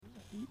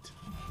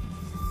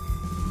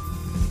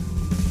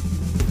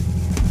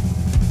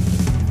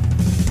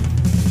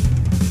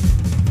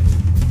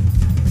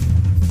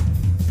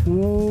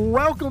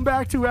Welcome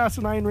back to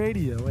Asinine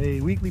Radio,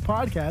 a weekly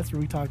podcast where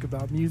we talk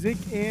about music,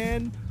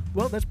 and,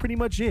 well, that's pretty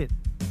much it.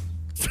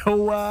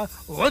 So,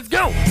 let's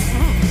go!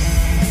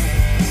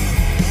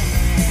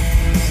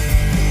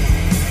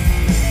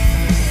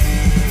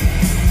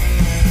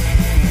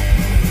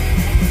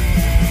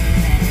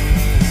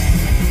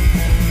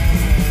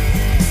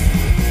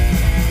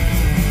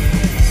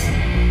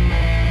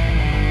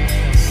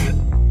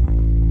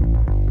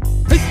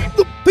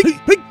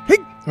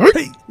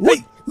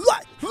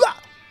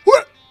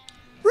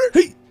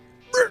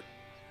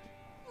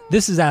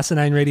 This is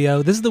Asinine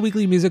Radio. This is the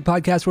weekly music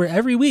podcast where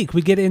every week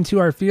we get into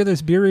our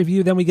Fearless beer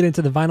review, then we get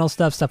into the vinyl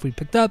stuff we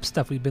picked up,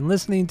 stuff we've been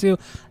listening to.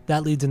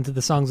 That leads into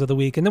the songs of the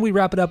week, and then we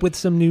wrap it up with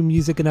some new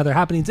music and other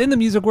happenings in the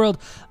music world.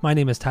 My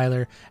name is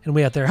Tyler, and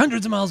way out there,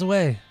 hundreds of miles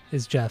away,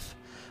 is Jeff.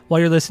 While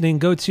you're listening,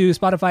 go to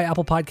Spotify,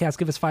 Apple Podcasts,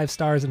 give us 5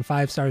 stars and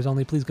 5 stars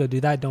only. Please go do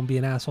that. Don't be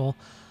an asshole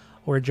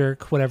or a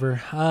jerk, whatever.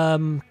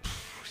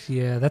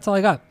 Yeah, that's all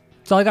I got.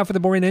 That's all I got for the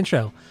boring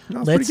intro.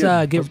 No, Let's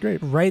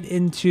get right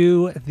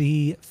into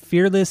the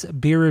Fearless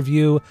beer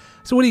review.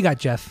 So what do you got,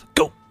 Jeff?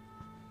 Go.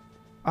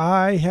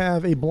 I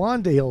have a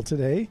blonde ale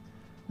today.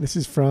 This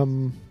is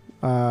from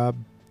a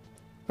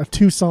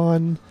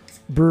Tucson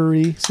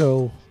brewery,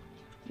 so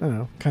I don't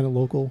know, kind of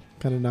local,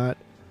 kind of not.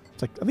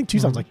 It's like I think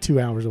Tucson's like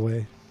 2 hours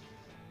away.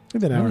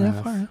 Maybe an hour and a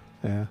half. Far.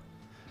 Yeah.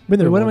 Been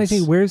there. What am I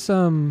thinking? Where's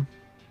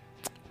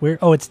where?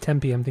 Oh, it's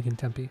Tempe. I'm thinking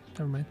Tempe.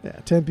 Never mind. Yeah,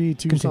 Tempe,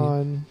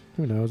 Tucson.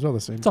 Who knows? All the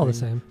same. It's all the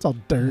same. It's all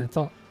dirt. Yeah, it's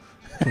all.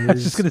 I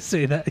was just gonna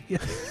say that. Yeah.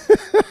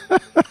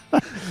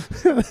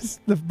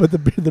 But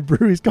the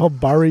brewery is called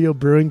Barrio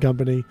Brewing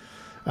Company.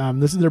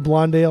 This is their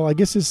blonde ale. I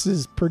guess this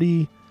is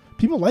pretty.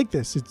 People like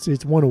this.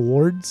 It's won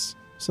awards,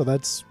 so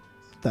that's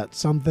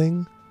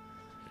something.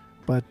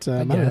 But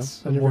I don't know.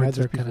 I've never had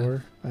this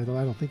before. I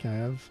don't think I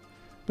have.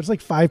 But it's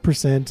like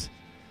 5%.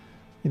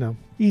 You know,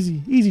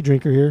 easy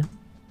drinker here.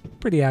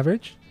 Pretty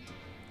average.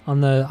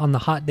 On the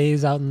hot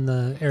days out in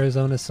the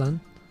Arizona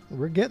sun.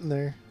 We're getting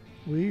there.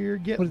 We're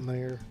getting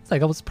there. It's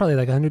like almost probably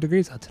like 100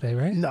 degrees out today,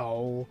 right?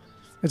 No,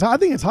 I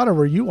think it's hotter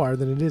where you are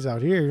than it is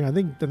out here. I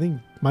think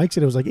Mike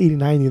said it was like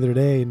 89 the other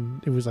day,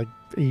 and it was like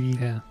 80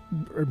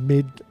 or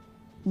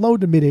low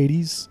to mid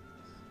 80s.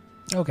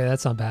 Okay,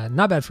 that's not bad.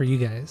 Not bad for you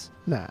guys.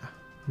 Nah,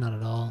 not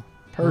at all.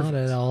 Perfect.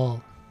 Not at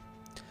all.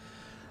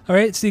 All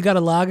right, so you got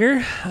a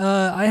lager.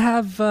 I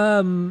have.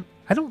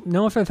 I don't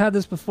know if I've had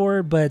this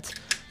before, but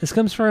this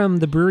comes from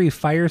the brewery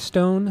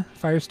Firestone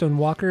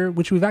Walker,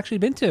 which we've actually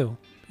been to.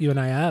 You and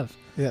I have.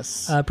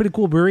 Yes. Pretty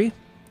cool brewery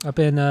up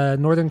in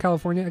Northern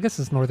California. I guess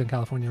it's Northern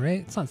California, right?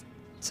 It's not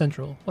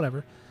Central,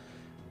 whatever.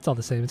 It's all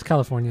the same. It's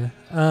California.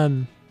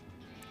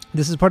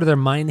 This is part of their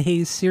Mind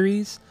Haze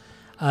series.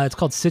 It's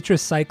called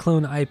Citrus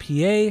Cyclone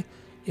IPA.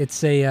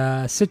 It's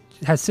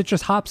has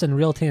citrus hops and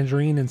real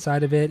tangerine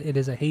inside of it. It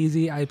is a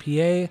hazy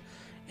IPA.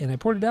 And I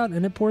poured it out,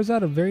 and it pours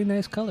out a very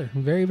nice color.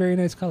 Very, very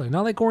nice color.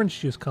 Not like orange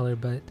juice color,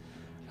 but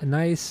a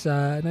nice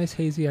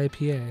hazy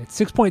IPA. It's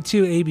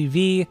 6.2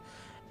 ABV,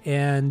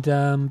 and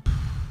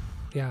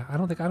yeah, I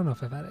don't know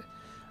if I've had it.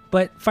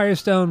 But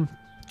Firestone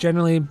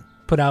generally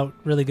put out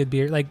really good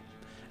beer, like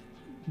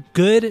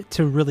good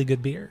to really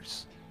good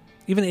beers.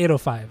 Even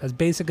 805, as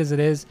basic as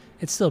it is,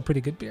 it's still a pretty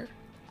good beer.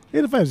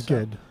 805 is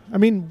good. I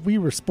mean, we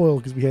were spoiled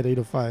because we had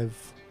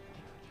 805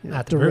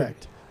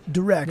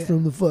 direct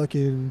from the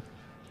fucking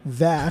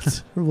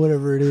vat or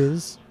whatever it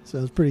is.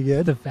 So it's pretty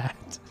good. The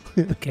vat,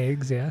 the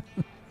kegs, yeah.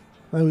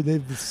 They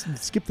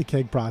skipped the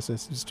keg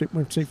process.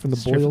 Went straight from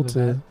the boil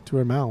to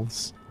our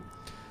mouths.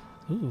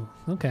 Ooh,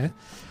 okay.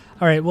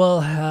 All right.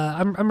 Well,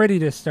 I'm ready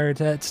to start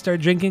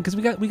drinking because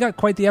we got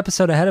quite the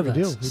episode ahead of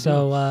us.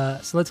 So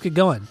let's get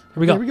going.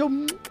 Here we go. Here we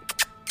go.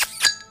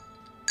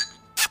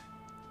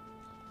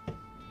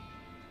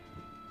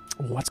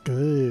 Oh, that's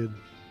good.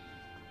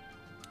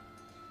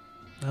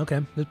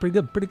 Okay, that's pretty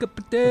good. Pretty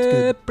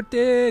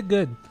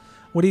good.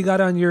 What do you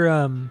got on your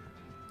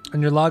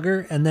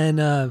lager? And then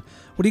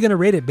what are you going to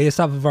rate it based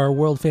off of our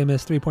world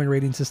famous 3-point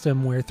rating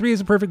system, where 3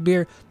 is a perfect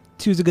beer,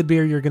 2 is a good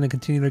beer you're going to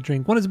continue to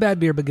drink, 1 is a bad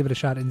beer but give it a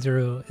shot, and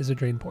 0 is a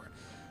drain pour.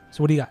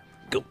 So what do you got?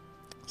 Go.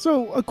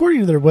 So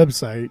according to their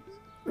website,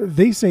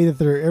 they say that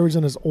they're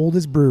Arizona's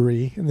oldest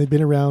brewery, and they've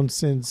been around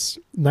since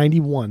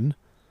 91.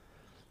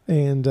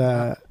 And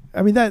I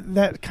mean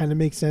that kind of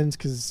makes sense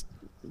because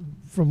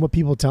from what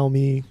people tell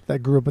me that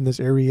grew up in this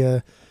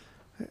area,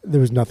 there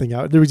was nothing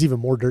out. There was even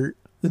more dirt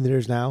than there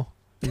is now.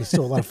 There's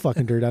still a lot of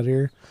fucking dirt out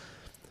here.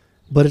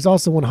 But it's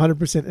also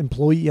 100%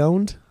 employee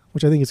owned,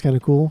 which I think is kind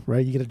of cool,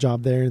 right? You get a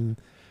job there and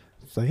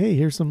it's like, hey,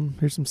 here's some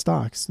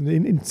stocks. And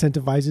it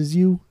incentivizes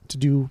you to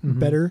do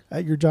better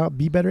at your job,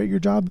 be better at your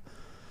job.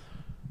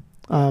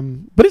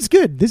 But it's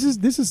good. This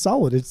is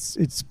solid.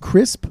 It's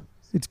crisp.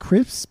 It's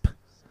crisp.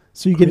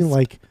 So you're getting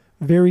like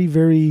very,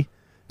 very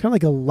kind of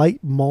like a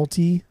light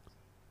malty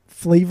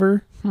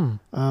flavor.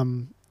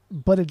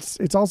 But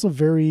it's also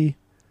very,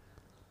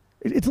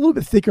 it's a little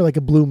bit thicker, like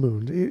a Blue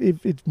Moon.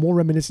 It's more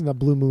reminiscent of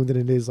Blue Moon than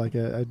it is like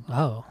a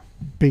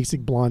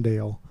basic blonde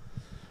ale.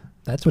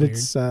 That's weird.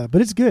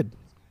 But it's good.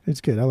 It's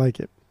good. I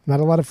like it. Not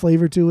a lot of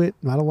flavor to it.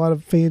 Not a lot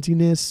of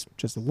fanciness.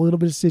 Just a little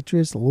bit of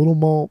citrus, a little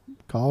malt.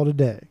 Call it a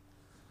day.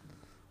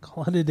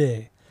 Call it a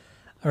day.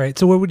 All right.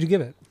 So what would you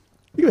give it?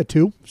 You got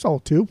 2.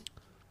 Solid 2.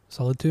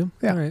 Solid 2?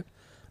 Yeah. All right.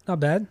 Not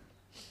bad.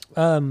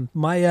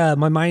 My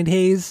Mind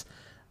Haze,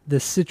 the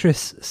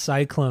Citrus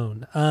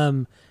Cyclone.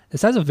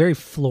 This has a very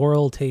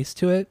floral taste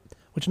to it,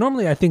 which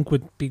normally I think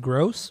would be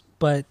gross,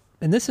 but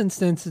in this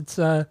instance, it's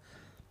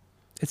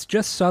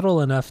just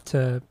subtle enough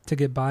to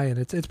get by, and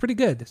it's pretty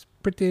good. It's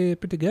pretty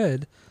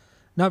good.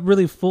 Not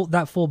really full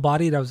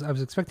bodied. I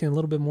was expecting a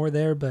little bit more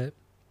there, but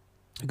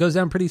it goes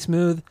down pretty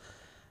smooth.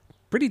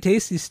 Pretty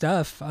tasty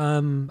stuff.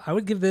 I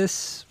would give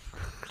this.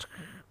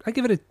 I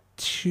give it a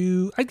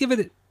 2. I give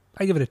it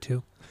a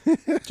 2.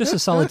 Just a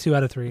solid 2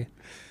 out of 3.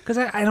 Because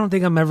I don't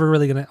think I'm ever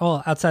really gonna.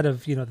 Oh, outside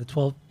of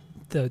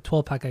the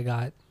 12 pack I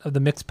got of the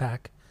mix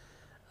pack.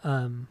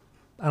 I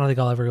don't think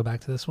I'll ever go back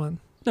to this one.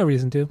 No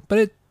reason to,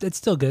 but it's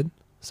still good.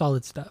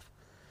 Solid stuff.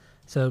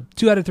 So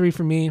 2 out of 3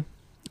 for me.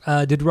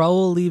 Did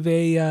Raul leave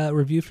a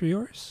review for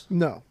yours?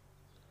 No.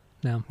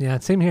 No. Yeah,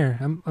 same here.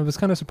 I was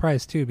kind of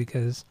surprised too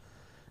because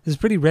this is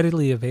pretty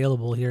readily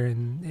available here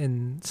in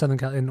in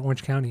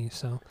Orange County.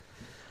 So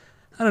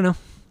I don't know.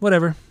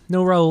 Whatever.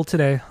 No Raul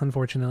today,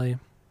 unfortunately.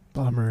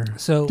 Bummer.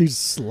 So dude's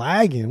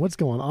slagging. What's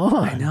going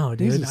on? I know, dude.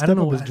 He needs to step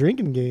up his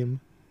drinking game.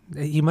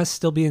 He must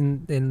still be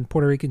in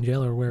Puerto Rican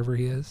jail or wherever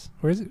he is.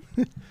 Where is it?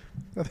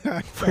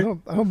 I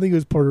don't think it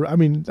was Puerto. I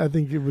mean, I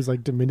think it was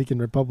like Dominican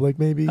Republic,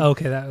 maybe. Oh,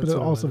 okay, that. But it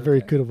also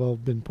could have well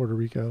been Puerto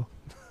Rico.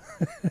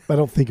 I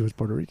don't think it was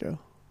Puerto Rico.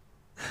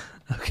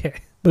 Okay,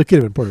 but it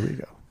could have been Puerto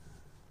Rico.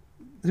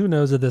 Who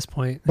knows at this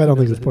point? But I don't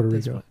think it was Puerto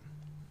Rico. Point.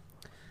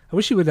 I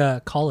wish he would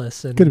call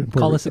us and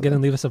call us again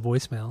and leave us a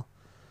voicemail,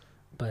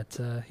 but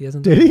he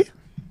hasn't. Did he?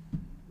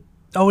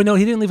 Oh no,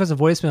 he didn't leave us a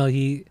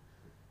voicemail.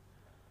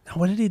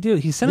 What did he do?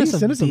 He sent us a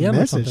DM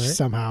message or something, right?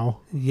 somehow.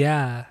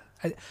 Yeah,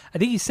 I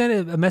think he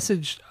sent a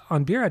message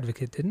on Beer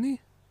Advocate, didn't he?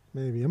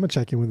 Maybe. I'm gonna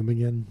check in with him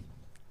again.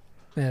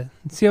 Yeah,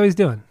 see how he's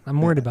doing. I'm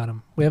worried about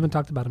him. We haven't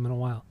talked about him in a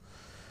while.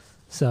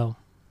 So,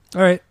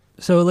 all right.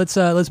 So let's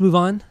move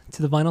on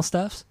to the vinyl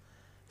stuff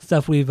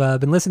we've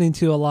been listening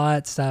to a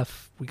lot.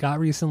 Stuff we got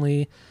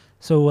recently.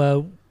 So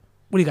what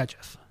do you got,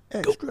 Jeff?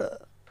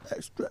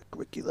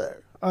 Extracurricular.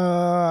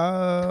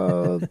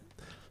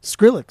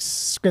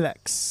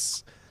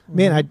 Skrillex.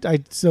 Man, I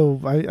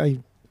don't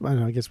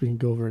know. I guess we can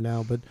go over it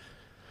now, but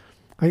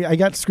I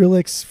got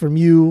Skrillex from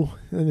you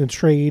in a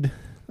trade.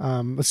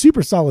 A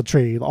super solid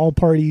trade. All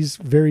parties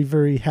very,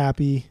 very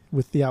happy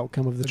with the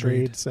outcome of the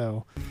trade.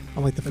 So,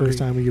 unlike the first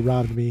time when you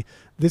robbed me,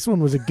 this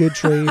one was a good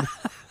trade.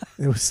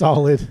 It was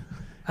solid.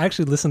 I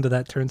actually listened to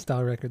that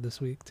Turnstile record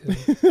this week too.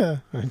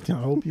 I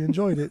hope you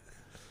enjoyed it.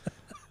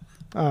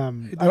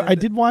 I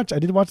did watch a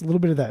little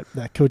bit of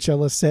that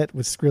Coachella set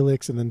with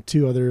Skrillex and then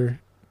 2 other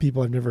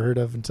people I've never heard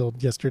of until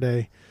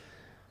yesterday.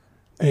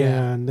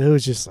 And it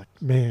was just like,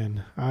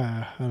 man,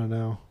 I don't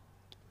know.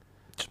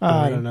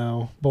 I don't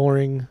know.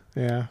 Boring.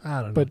 Yeah.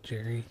 I don't know,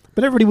 Jerry.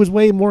 But everybody was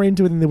way more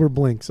into it than they were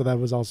Blink, so that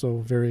was also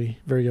very,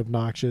 very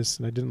obnoxious,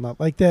 and I did not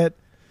like that.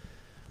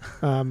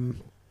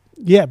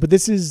 Yeah, but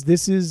this is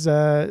what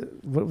I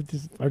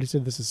already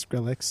said. This is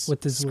Skrillex.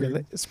 With this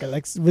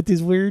Skrillex with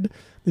his weird.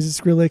 This is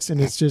Skrillex, and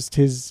it's just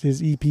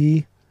his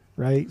EP,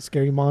 right?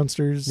 Scary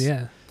Monsters.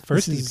 Yeah,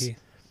 first EP.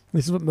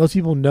 This is what most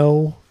people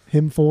know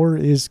him for,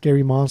 is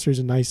Scary Monsters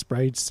and Nice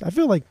Sprites. I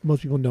feel like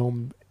most people know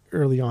him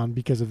early on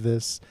because of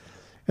this,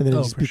 and then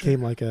it just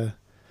became like a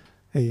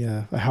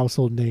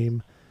household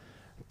name.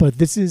 But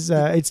this is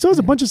it still has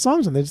a bunch of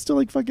songs on there. It's still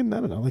like fucking, I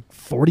don't know, like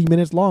 40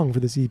 minutes long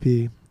for this EP.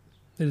 It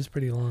is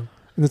pretty long.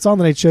 And the song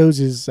that I chose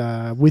is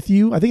With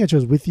You. I think I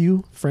chose With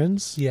You,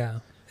 Friends. Yeah.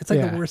 It's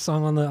like the worst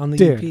song on the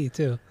Dude, EP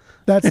too.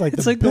 That's like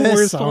it's the like best the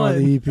worst song one.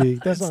 on the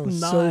EP. That song is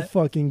so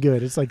fucking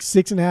good. It's like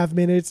 6.5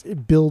 minutes.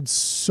 It builds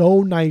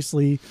so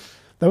nicely.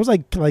 That was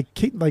like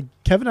Kevin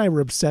and I were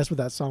obsessed with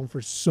that song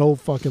for so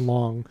fucking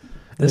long.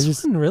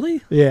 This one,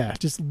 really? Yeah.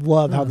 Just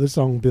love how the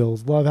song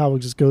builds. Love how it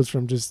just goes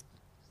from just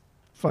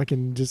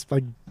fucking just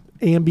like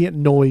ambient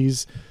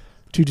noise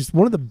to just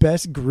one of the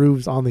best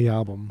grooves on the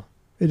album.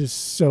 It is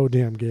so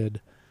damn good.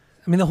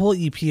 I mean, the whole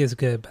EP is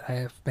good,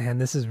 but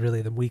this is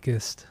really the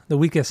weakest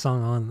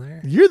song on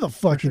there. You're the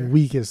fucking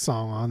weakest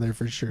song on there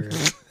for sure.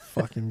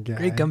 Fucking guy.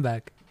 Great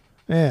comeback.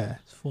 Yeah.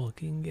 This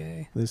fucking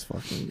gay. This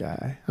fucking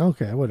guy.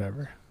 Okay,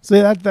 whatever. So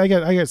I got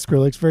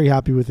Skrillex. Very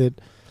happy with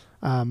it.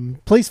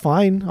 Plays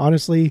fine,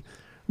 honestly.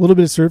 A little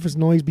bit of surface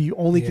noise, but you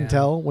only can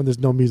tell when there's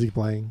no music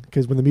playing.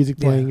 Because when the music's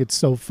playing, it's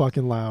so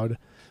fucking loud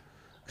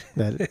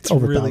that it's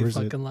overpowers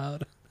really fucking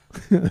loud.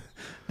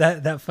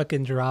 that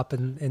fucking drop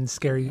in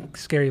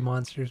scary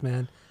monsters,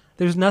 man.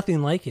 There's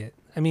nothing like it.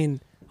 I mean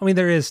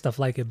there is stuff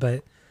like it,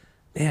 but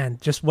man,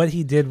 just what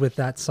he did with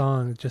that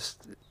song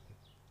just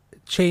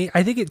changed.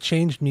 I think it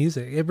changed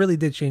music. It really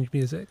did change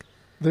music.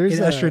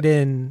 It ushered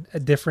in a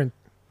different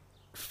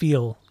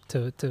feel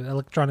to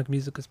electronic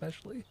music,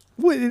 especially.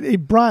 Well,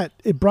 it brought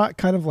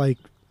kind of like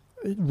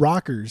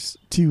rockers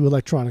to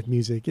electronic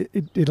music.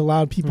 It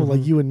allowed people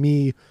like you and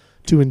me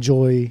to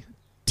enjoy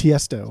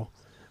Tiesto.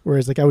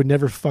 Whereas, like, I would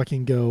never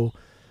fucking go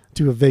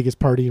to a Vegas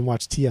party and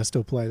watch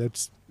Tiesto play.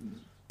 That's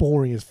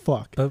boring as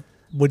fuck. But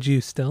would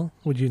you still?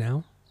 Would you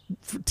now?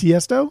 For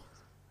Tiesto?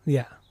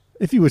 Yeah.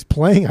 If he was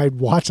playing, I'd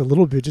watch a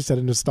little bit just at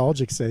a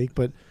nostalgic sake.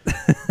 But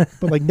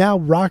like now,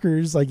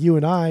 rockers like you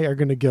and I are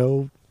going to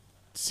go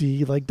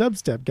see like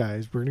dubstep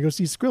guys. We're going to go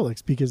see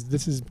Skrillex because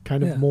this is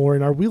kind of more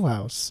in our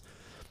wheelhouse.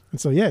 And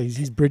so, yeah,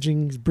 he's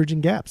bridging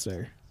gaps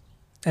there.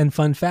 And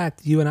fun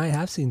fact, you and I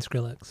have seen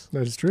Skrillex.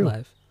 That is true.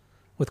 Live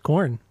with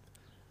Korn.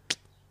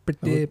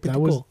 Pretty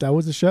cool. That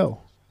was a show.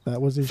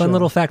 That was a fun show.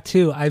 little fact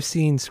too. I've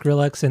seen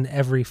Skrillex in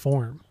every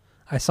form.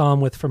 I saw him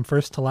with From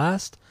First to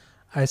Last.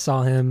 I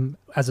saw him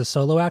as a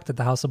solo act at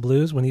the House of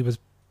Blues when he was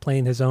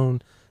playing his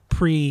own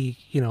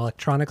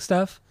electronic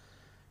stuff.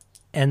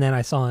 And then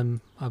I saw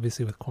him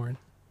obviously with Korn.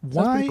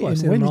 So Why cool.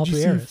 and when did you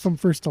see From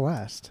First to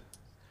Last?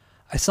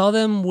 I saw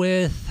them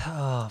with,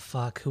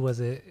 who was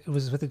it? It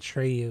was with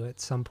Atreyu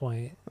at some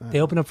point. They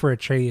opened up for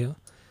Atreyu.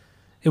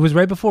 It was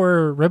right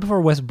before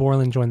Wes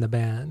Borland joined the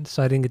band,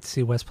 so I didn't get to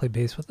see Wes play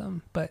bass with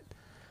them. But,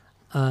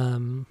 I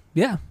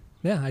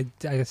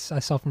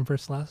saw From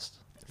First to Last.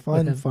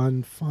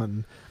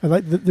 Fun. I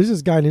like. There's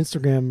this guy on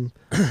Instagram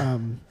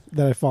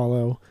that I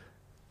follow.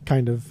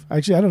 Kind of.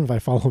 Actually, I don't know if I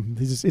follow him.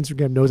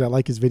 Instagram knows I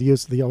like his videos,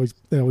 so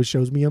they always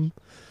shows me him.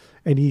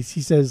 And he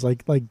says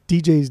like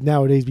DJs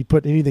nowadays be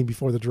putting anything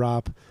before the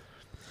drop,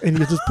 and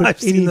you just put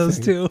I've anything. seen those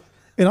too.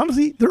 And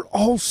honestly, they're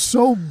all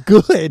so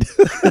good.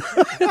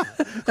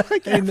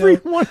 Like every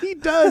one he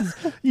does,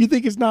 you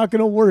think it's not going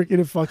to work, and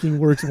it fucking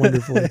works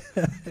wonderfully.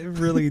 It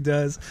really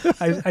does.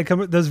 I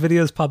come. Those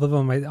videos pop up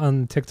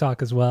on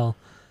TikTok as well,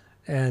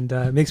 and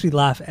it makes me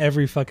laugh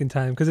every fucking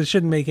time because it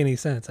shouldn't make any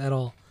sense at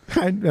all.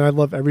 And I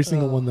love every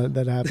single one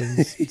that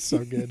happens. It's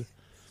so good.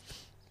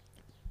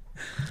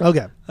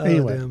 Okay.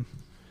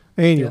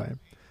 Anyway.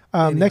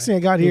 Next thing I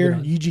got here,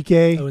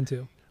 UGK.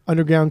 0-2.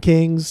 Underground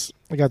Kings.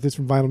 I got this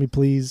from Vinyl Me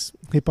Please,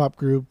 hip hop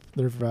group.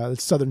 They're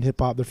Southern hip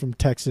hop. They're from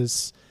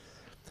Texas.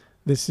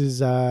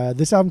 This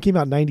album came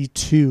out in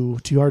 '92.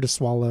 Too Hard to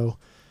Swallow.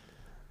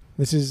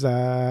 This is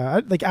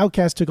like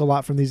Outkast took a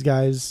lot from these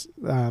guys.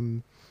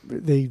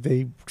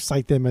 They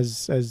cite them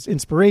as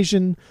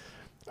inspiration.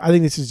 I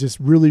think this is just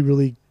really,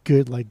 really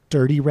good, like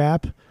dirty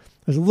rap.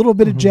 There's a little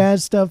bit of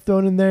jazz stuff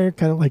thrown in there,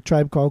 kind of like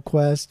Tribe Called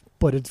Quest,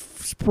 but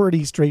it's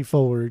pretty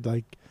straightforward,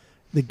 like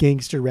the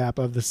gangster rap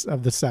of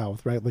the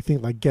South, right? Like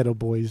think like Ghetto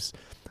Boys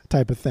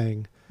type of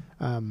thing.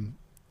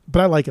 But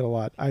I like it a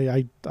lot.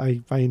 I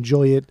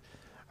enjoy it.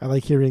 I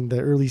like hearing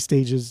the early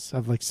stages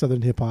of like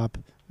Southern hip hop.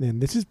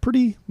 And this is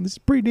pretty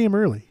damn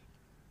early.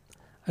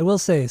 I will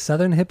say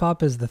Southern hip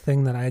hop is the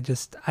thing that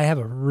I have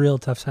a real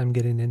tough time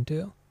getting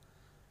into.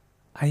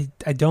 I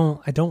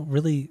don't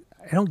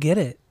get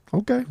it.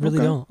 Okay. Really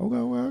okay. don't.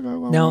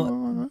 Okay.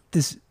 Now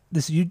this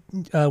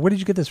where did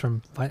you get this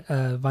from?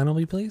 Vinyl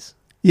Me Please?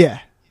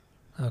 Yeah.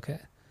 Okay.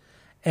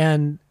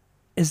 And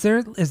is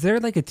there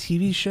like a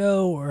TV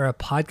show or a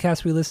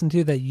podcast we listen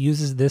to that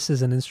uses this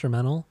as an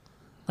instrumental,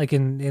 like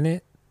in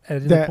it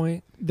at any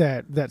point?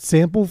 That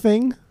sample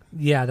thing.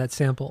 Yeah, that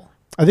sample.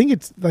 I think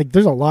it's like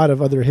there's a lot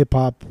of other hip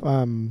hop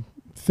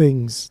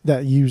things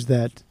that use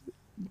that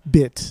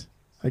bit,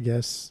 I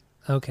guess.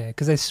 Okay,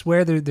 because I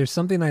swear there's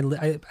something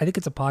I think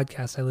it's a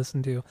podcast I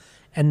listen to,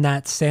 and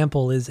that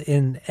sample is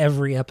in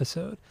every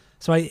episode.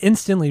 So I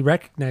instantly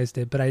recognized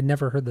it, but I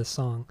never heard the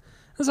song.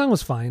 The song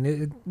was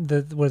fine.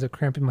 Was it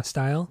Cramping My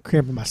Style?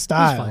 Cramping My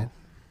Style. It was fine.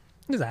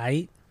 It was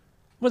aight. It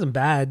wasn't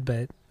bad,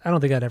 but I don't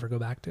think I'd ever go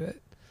back to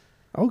it.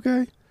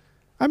 Okay.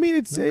 I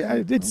mean,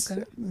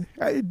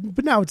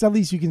 but now it's at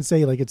least you can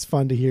say like it's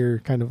fun to hear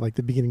kind of like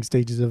the beginning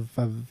stages of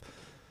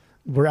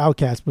where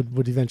Outkast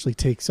would eventually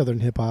take Southern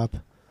hip hop.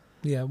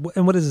 Yeah,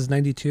 and what is this,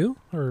 92?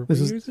 Or what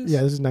year is this?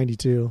 Yeah, this is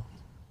 92.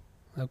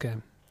 Okay.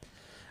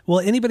 Well,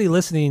 anybody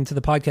listening to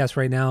the podcast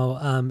right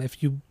now,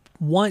 if you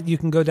want, you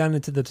can go down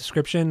into the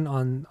description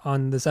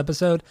on this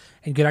episode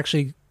and you can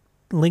actually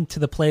link to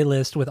the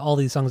playlist with all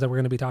these songs that we're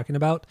going to be talking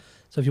about.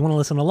 So if you want to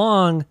listen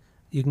along,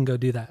 you can go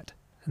do that.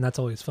 And that's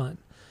always fun.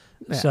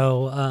 Yeah.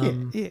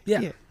 So,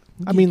 yeah.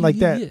 I mean, like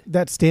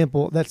that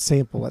sample.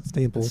 Sample. I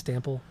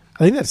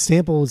think that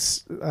sample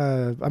is,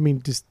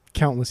 just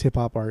countless hip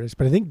hop artists,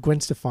 but I think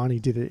Gwen Stefani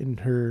did it in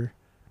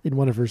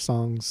one of her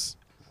songs.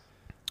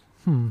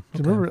 Okay.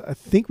 Remember, I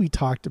think we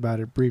talked about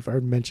it briefly, or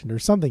mentioned, or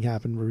something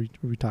happened where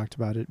we talked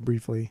about it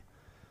briefly.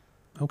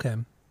 Okay.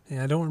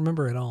 Yeah, I don't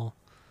remember at all.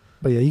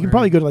 But yeah, you can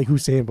probably go to like who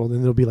sampled,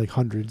 and there'll be like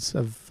hundreds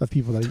of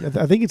people that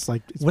I think it's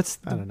like.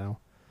 I don't know.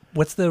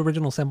 What's the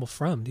original sample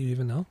from? Do you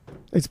even know?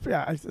 I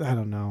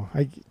don't know.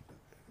 I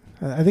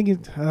think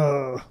it.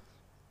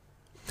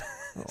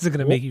 Is it going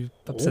to make you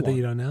upset that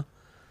you don't know?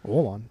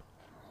 Hold on.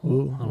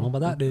 Ooh, I don't know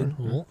about that, dude.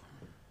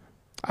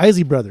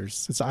 Isley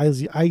Brothers. It's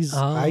Isley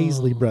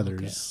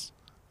Brothers.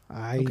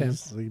 Okay.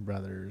 Isley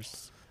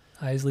Brothers.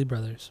 Isley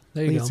Brothers.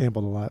 There I you think go. It's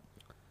sampled a lot.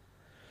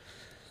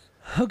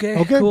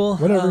 Okay, cool.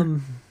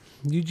 Whatever.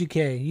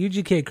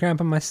 UGK,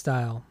 Cramping My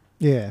Style.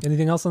 Yeah.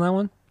 Anything else on that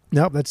one?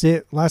 Nope, that's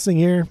it. Last thing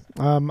here.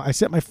 I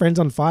Set My Friends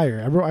on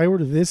Fire. I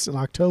ordered this in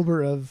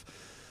October of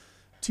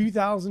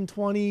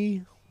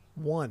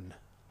 2021.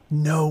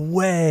 No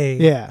way.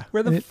 Yeah.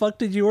 Where the fuck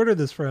did you order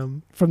this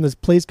from? From this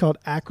place called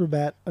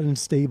Acrobat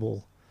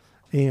Unstable.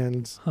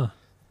 And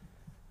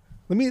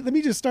let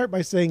me just start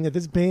by saying that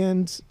this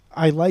band,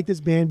 I like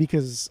this band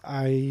because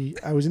I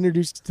was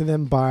introduced to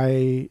them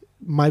by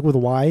Mike with a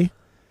Y.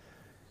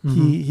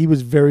 He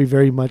was very,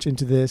 very much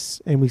into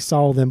this, and we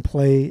saw them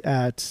play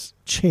at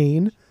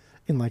Chain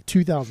in like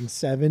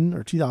 2007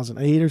 or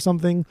 2008 or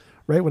something,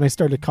 right when I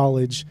started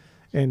college,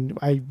 and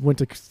I went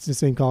to the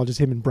same college as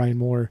him and Brian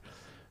Moore.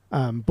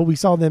 But we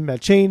saw them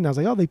at Chain, and I was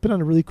like, oh, they put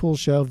on a really cool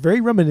show, very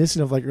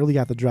reminiscent of like early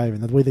At the Drive-In,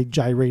 the way they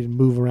gyrate and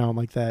move around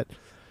like that.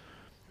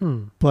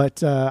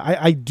 But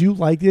I do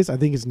like this. I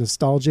think it's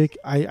nostalgic.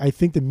 I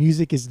think the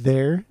music is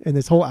there, and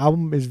this whole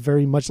album is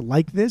very much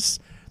like this.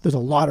 There's a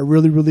lot of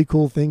really, really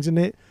cool things in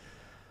it.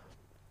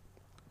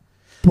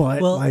 But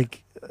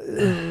like,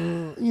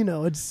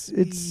 it's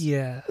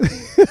yeah.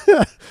 it's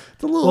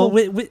a little.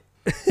 Well,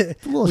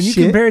 it's a little when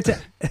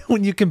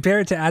you compare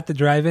it to At the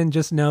Drive-In,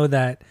 just know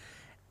that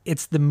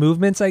it's the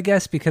movements, I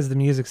guess, because the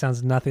music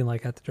sounds nothing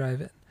like At the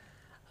Drive-In.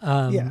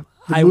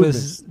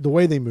 The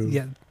way they move.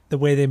 Yeah, the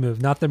way they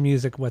move, not the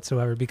music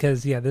whatsoever.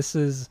 Because this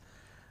is.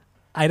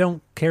 I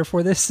don't care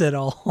for this at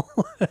all.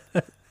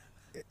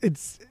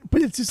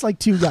 But it's just like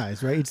two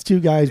guys, right? It's two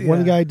guys. Yeah.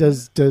 One guy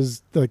does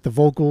like the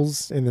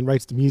vocals and then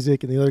writes the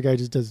music, and the other guy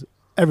just does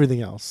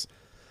everything else.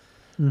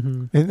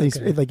 And it's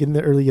like in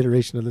the early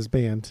iteration of this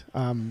band.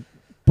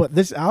 But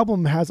this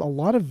album has a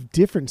lot of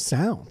different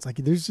sounds. Like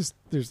there's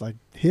like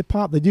hip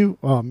hop. They do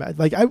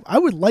like I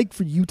would like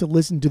for you to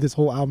listen to this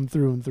whole album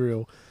through and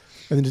through,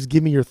 and then just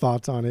give me your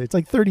thoughts on it. It's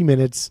like 30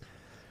 minutes.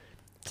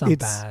 It's not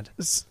bad.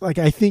 Like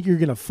I think you're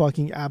gonna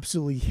fucking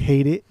absolutely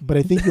hate it, but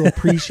I think you'll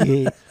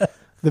appreciate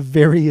the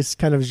various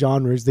kind of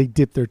genres they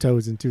dip their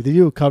toes into. They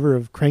do a cover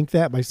of Crank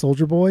That by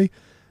Soulja Boy,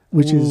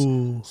 which is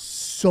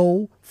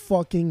so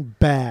fucking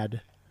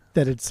bad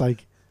that it's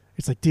like,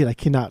 dude, I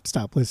cannot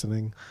stop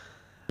listening.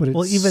 But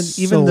it's even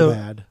so the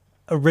bad.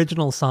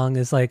 Original song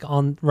is like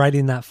on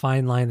riding that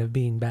fine line of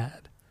being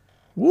bad.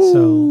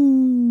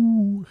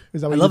 Woo! So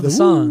is that what I love the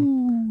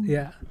song.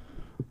 Yeah.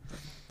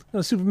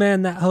 No,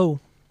 Superman, that hoe.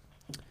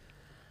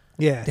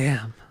 Yeah.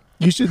 Damn.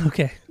 You should.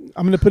 Okay.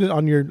 I'm going to put it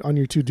on your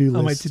to-do list.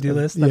 On my to-do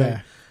list?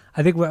 Yeah.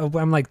 I think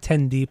I'm like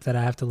 10 deep that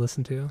I have to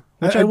listen to,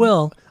 which I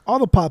will. All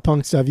the pop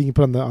punk stuff you can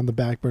put on the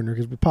back burner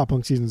because pop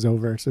punk season's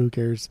over, so who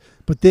cares?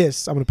 But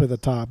this, I'm going to put at the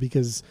top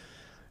because,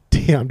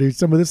 damn, dude,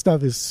 some of this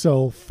stuff is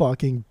so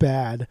fucking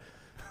bad.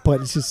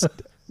 But it's just,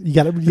 you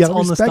got to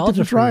respect him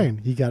for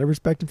trying. You got to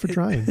respect him for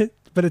trying.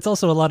 But it's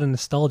also a lot of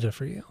nostalgia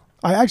for you.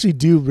 I actually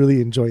do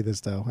really enjoy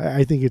this, though.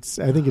 I think it's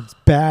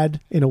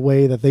bad in a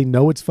way that they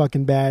know it's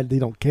fucking bad. They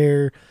don't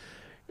care.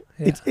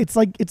 Yeah. It's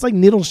like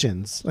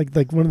Niddleshins,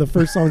 like one of the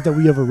first songs that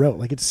we ever wrote.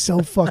 Like it's so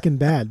fucking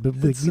bad, but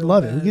like, we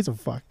love it. Who gives a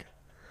fuck?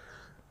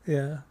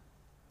 Yeah.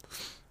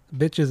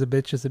 Bitch is a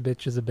bitch is a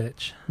bitch is a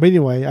bitch. But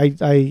anyway,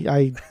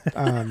 I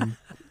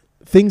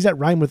Things That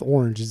Rhyme with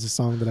Orange is the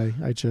song that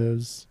I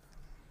chose.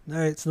 All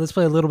right, so let's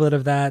play a little bit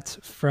of that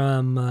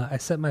from I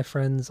Set My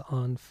Friends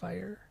on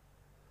Fire.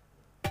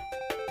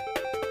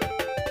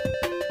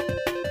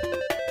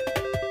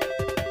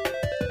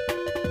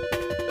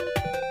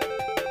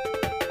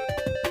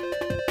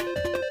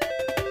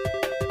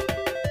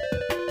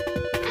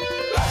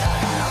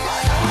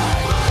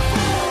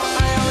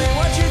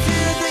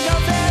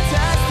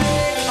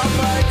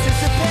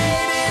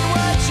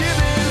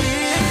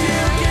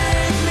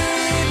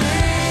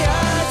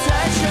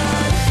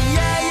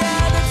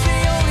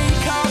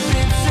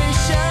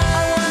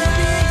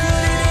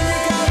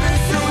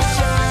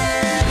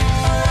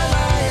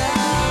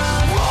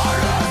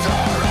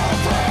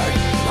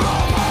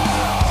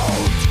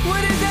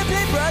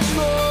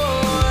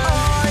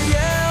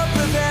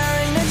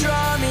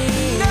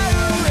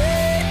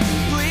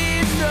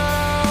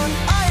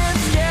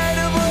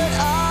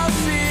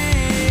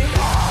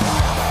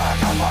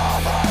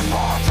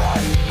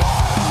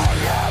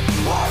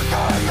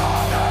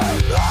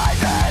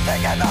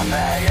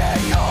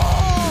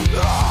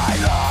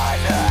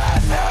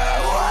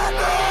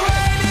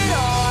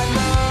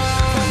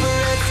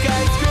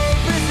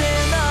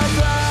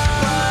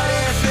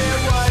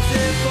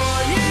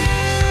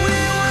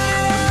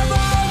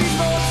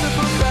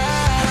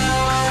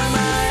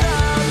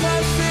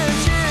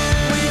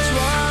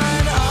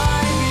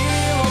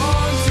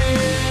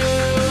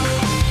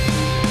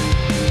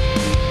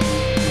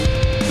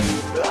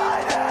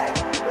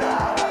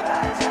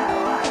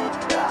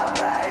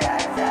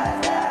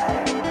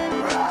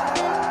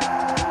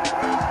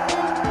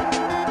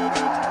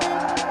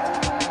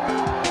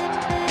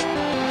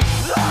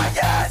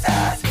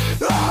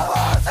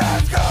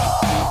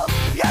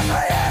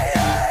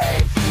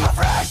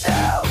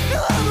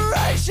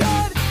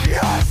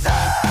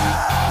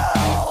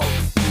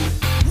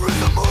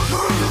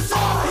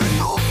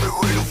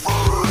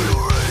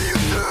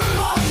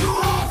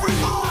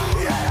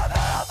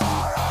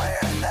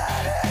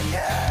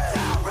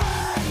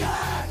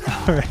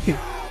 All right.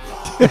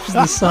 There's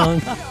the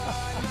song.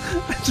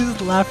 I'm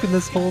just laughing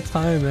this whole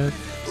time, man.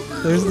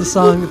 There's the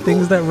song,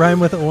 Things That Rhyme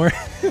with Orange.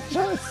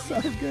 That's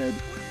so good.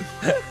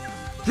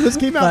 So this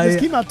came out. By-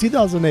 This came out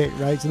 2008,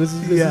 right? So this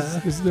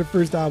Yeah. is their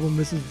first album.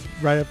 This is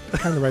kind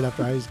of right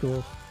after high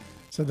school.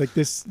 So like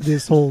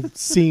this whole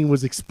scene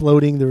was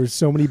exploding. There were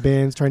so many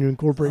bands trying to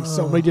incorporate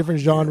so many different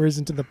genres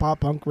into the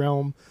pop punk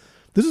realm.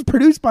 This was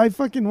produced by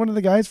fucking one of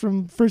the guys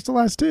from First to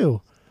Last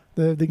too,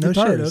 the No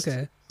guitarist. shit.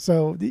 Okay.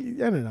 So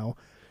I don't know.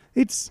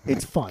 It's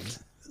fun.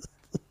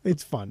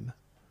 It's fun.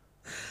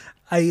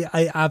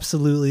 I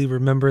absolutely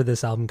remember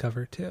this album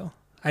cover too.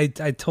 I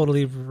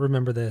totally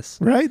remember this.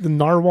 Right? The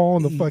narwhal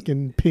and the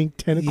fucking pink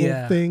tentacle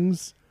Yeah.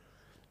 things.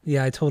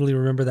 Yeah, I totally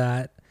remember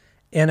that.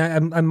 And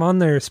I'm on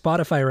their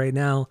Spotify right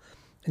now,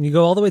 and you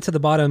go all the way to the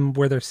bottom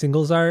where their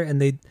singles are,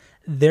 and did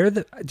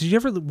you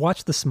ever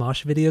watch the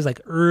Smosh videos, like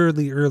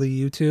early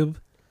YouTube?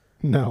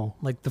 No.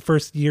 Like the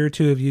first year or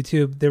two of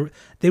YouTube,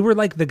 they were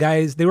like the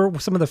guys, they were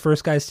some of the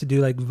first guys to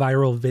do like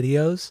viral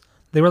videos.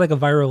 They were like a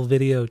viral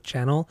video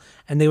channel,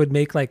 and they would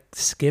make like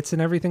skits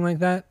and everything like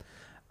that.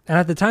 And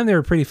at the time they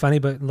were pretty funny,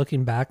 but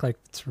looking back, like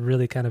it's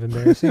really kind of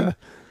embarrassing.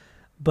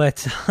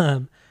 But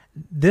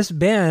this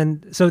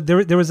band, so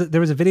there was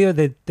a video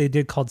that they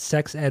did called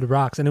Sex Ed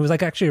Rocks, and it was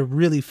like actually a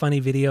really funny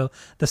video.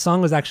 The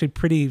song was actually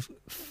pretty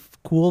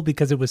cool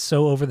because it was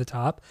so over the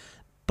top.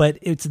 But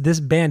it's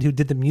this band who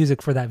did the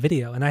music for that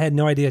video, and I had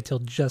no idea till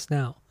just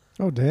now.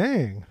 Oh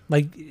dang!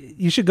 Like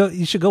you should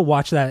go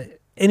watch that.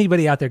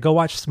 Anybody out there, go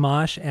watch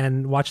Smosh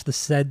and watch the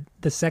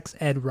Sex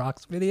Ed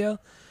Rocks video.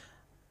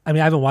 I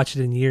mean, I haven't watched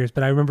it in years,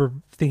 but I remember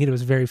thinking it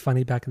was very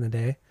funny back in the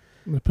day.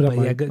 I'm gonna put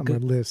it But on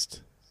my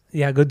list.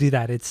 Yeah, go do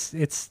that.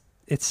 It's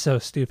so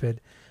stupid.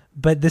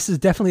 But this is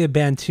definitely a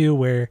band too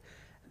where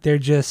they're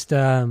just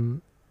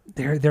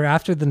they're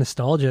after the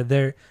nostalgia.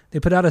 They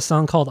put out a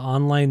song called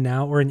Online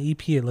Now, or an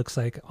EP it looks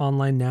like,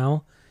 Online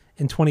Now,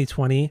 in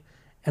 2020,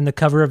 and the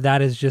cover of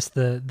that is just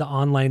the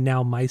Online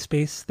Now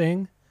MySpace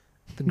thing,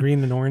 the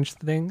green and orange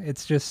thing.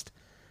 It's just,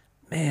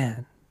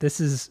 man, this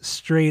is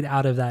straight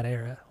out of that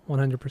era,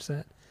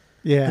 100%.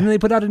 Yeah. And then they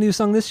put out a new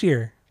song this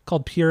year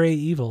called Pure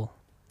Evil.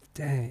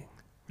 Dang.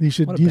 You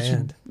should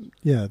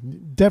yeah,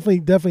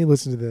 definitely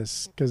listen to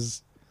this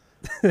because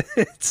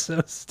It's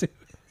so stupid.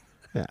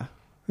 yeah,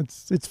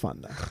 it's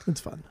fun though. It's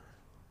fun.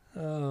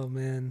 Oh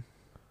man.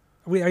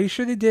 Wait, are you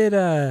sure they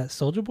did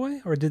Soldier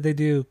Boy, or did they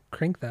do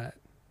Crank That?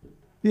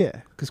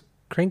 Yeah. Because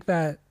Crank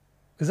That,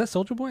 is that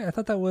Soldier Boy? I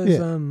thought that was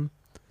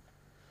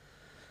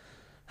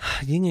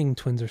Ying Yang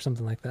Twins or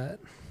something like that.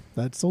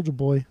 That's Soldier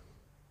Boy.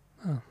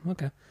 Oh,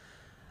 okay.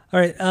 All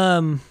right.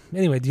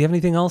 Anyway, do you have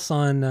anything else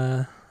on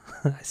I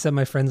Set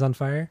My Friends on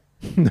Fire?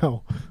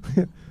 No.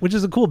 Which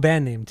is a cool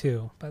band name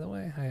too, by the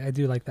way. I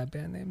do like that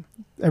band name.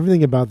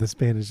 Everything about this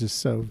band is just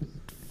so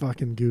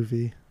fucking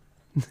goofy.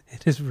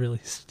 It is really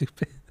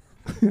stupid.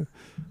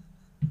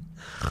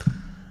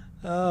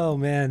 Oh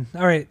man.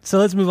 All right. So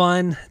let's move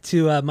on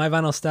to My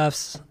Vinyl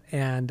Stuffs,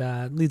 and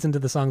leads into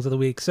the songs of the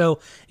week. So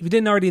if you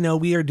didn't already know,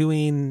 we are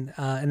doing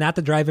an At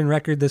the Drive-In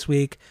record this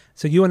week.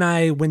 So you and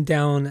I went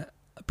down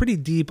a pretty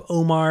deep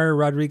Omar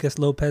Rodriguez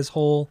Lopez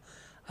hole,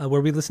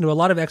 where we listened to a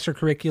lot of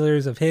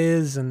extracurriculars of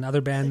his and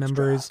other band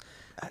members.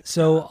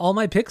 So all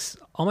my picks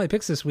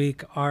this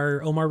week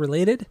are Omar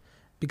related,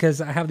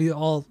 because I have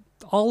all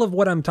of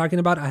what I'm talking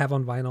about I have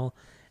on vinyl.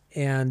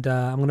 And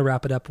I'm going to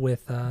wrap it up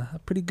with a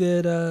pretty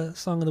good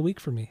song of the week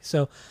for me.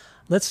 So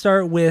let's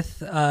start with...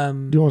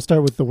 do you want to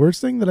start with the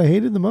worst thing that I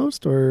hated the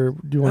most, or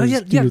do you want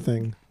to do your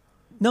thing?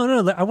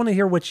 No. I want to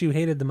hear what you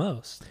hated the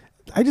most.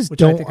 I just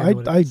don't.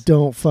 I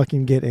don't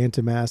fucking get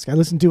Anti-Mask. I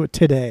listened to it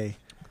today.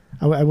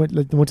 I went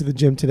to the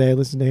gym today. I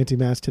listened to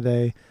Anti-Mask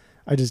today.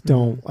 I just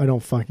don't. I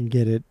don't fucking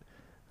get it.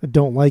 I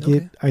don't like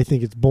it. I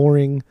think it's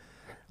boring.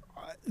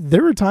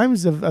 There were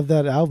times of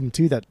that album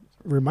too that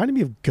reminded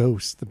me of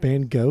Ghost, the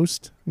band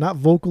Ghost. Not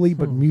vocally,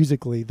 but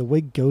musically. The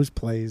way Ghost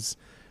plays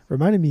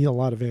reminded me a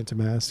lot of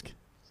Anti-Mask.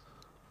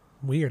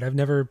 Weird. I've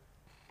never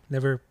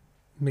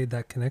made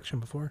that connection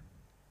before.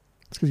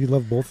 It's because you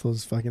love both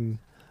those fucking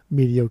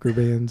mediocre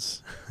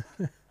bands.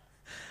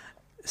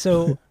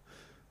 So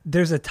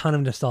there's a ton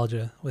of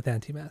nostalgia with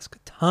Anti-Mask. A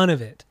ton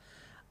of it.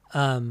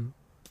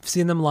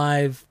 Seeing them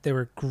live, they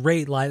were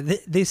great live.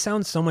 They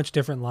sound so much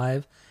different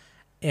live.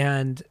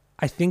 And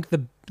I think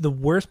the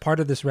worst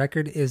part of this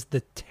record is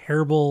the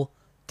terrible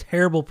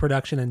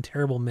production and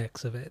terrible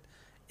mix of it.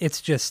 It's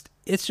just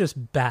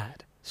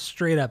bad.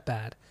 Straight up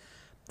bad.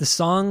 The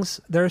songs,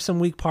 there are some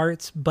weak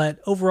parts, but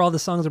overall the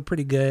songs are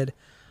pretty good.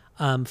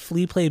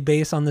 Flea played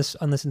bass on this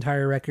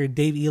entire record.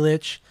 Dave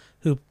Elich,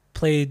 who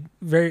played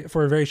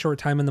for a very short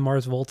time in the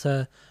Mars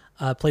Volta,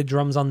 played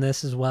drums on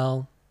this as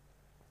well.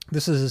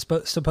 This is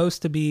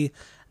supposed to be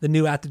the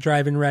new At the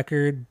Drive-In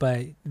record,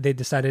 but they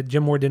decided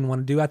Jim Moore didn't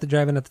want to do At the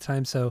Drive-In at the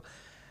time, so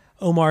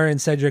Omar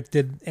and Cedric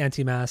did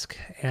Anti-Mask,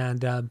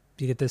 and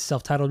you get this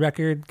self-titled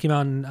record. Came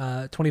out in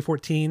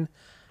 2014,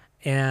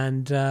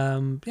 and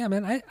yeah,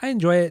 man, I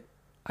enjoy it.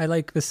 I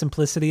like the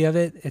simplicity of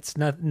it. It's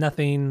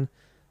nothing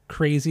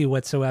crazy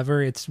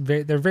whatsoever.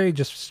 They're very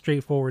just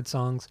straightforward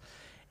songs,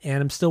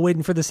 and I'm still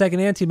waiting for the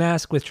second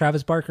Anti-Mask with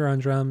Travis Barker on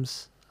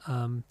drums.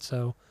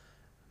 So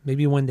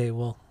maybe one day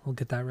we'll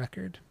get that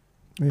record.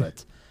 Yeah.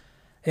 But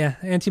yeah,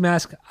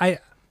 Anti-Mask.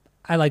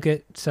 I like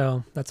it,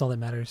 so that's all that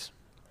matters.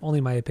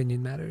 Only my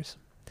opinion matters.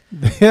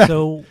 Yeah,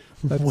 So,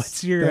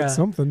 what's your that's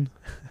something?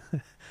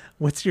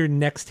 what's your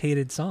next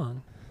hated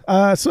song?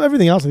 So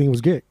everything else I think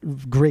was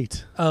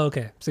great. Oh,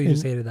 okay. So you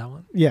just hated that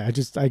one. Yeah, I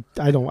just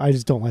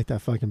don't like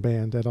that fucking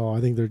band at all.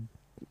 I think they're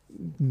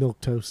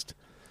milk toast.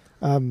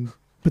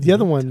 But the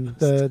other one,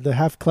 the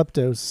Half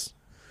Kleptos,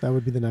 that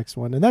would be the next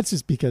one, and that's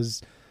just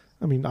because,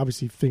 I mean,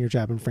 obviously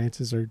Fingertrap and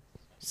Francis are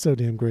so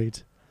damn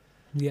great.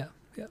 Yeah,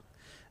 yeah.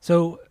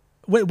 So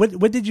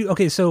what did you?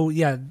 Okay, so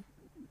yeah,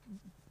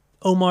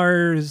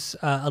 Omar's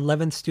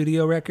 11th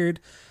studio record.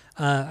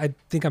 I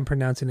think I'm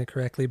pronouncing it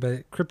correctly,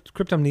 but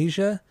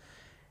Cryptomnesia.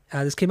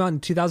 This came out in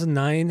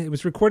 2009. It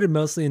was recorded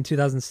mostly in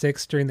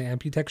 2006 during the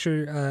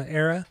Amputecture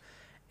era.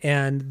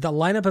 And the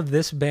lineup of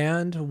this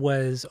band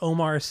was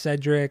Omar,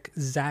 Cedric,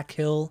 Zach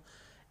Hill,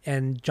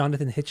 and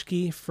Jonathan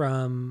Hitchke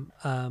from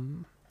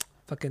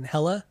fucking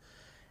Hella.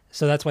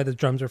 So that's why the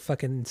drums are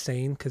fucking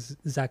insane, because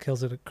Zach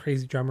Hill's a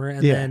crazy drummer.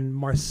 And then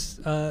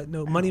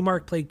Money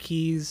Mark played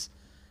keys.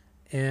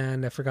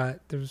 And I forgot,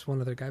 there was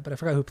one other guy, but I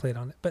forgot who played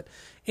on it. But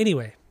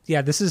anyway,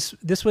 yeah, this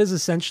was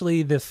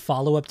essentially the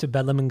follow-up to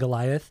Bedlam and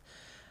Goliath.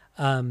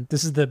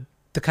 This is the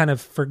kind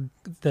of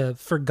the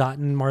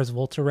forgotten Mars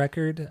Volta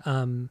record,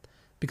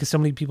 because so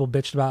many people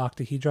bitched about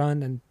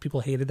Octahedron and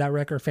people hated that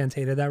record, fans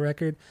hated that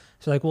record.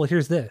 So like, well,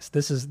 here's this.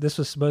 This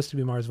was supposed to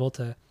be Mars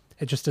Volta.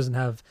 It just doesn't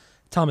have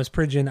Thomas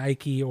Pridgeon,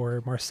 Ike,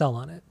 or Marcel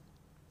on it.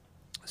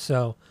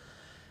 So,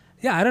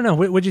 yeah, I don't know.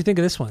 What'd you think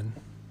of this one?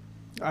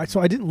 So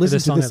I didn't listen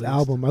to this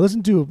album. I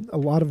listened to a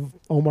lot of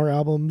Omar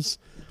albums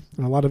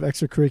and a lot of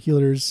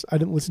extracurriculars. I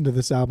didn't listen to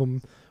this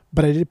album,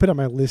 but I did put on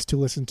my list to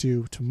listen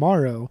to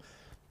tomorrow,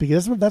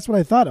 because that's what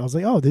I thought. I was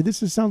like, oh, this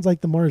just sounds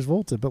like the Mars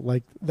Volta, but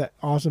like that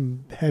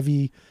awesome,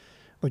 heavy,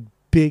 like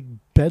big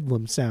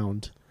Bedlam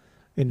sound.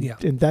 And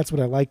that's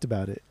what I liked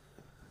about it.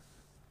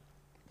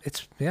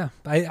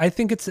 I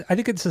think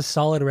it's a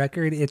solid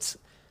record.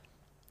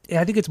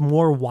 I think it's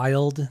more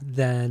wild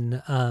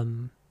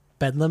than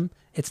Bedlam.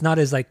 It's not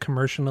as like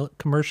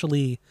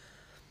commercially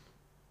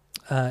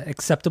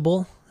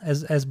acceptable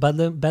as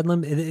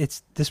Bedlam.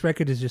 This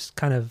record is just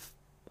kind of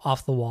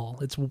off the wall.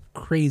 It's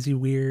crazy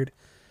weird,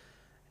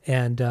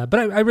 and but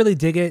I really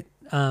dig it.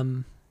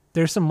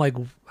 There's some, like,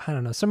 I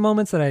don't know, some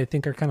moments that I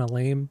think are kind of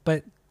lame,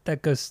 but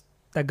that goes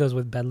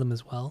with Bedlam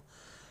as well.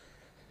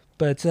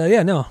 But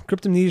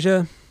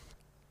Cryptomnesia.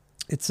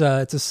 It's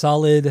a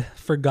solid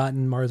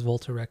forgotten Mars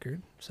Volta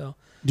record. So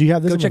do you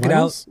have this? Go check it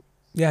out.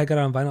 Yeah, I got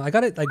it on vinyl. I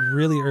got it like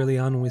really early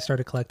on when we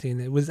started collecting.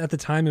 It was, at the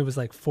time, it was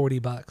like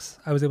 $40.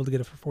 I was able to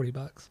get it for $40.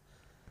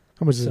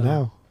 How much is it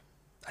now?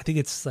 I think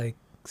it's like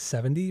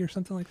 70 or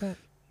something like that.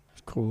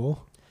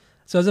 Cool.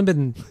 So it hasn't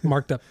been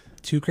marked up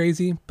too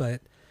crazy,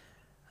 but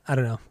I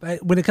don't know.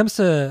 When it comes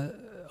to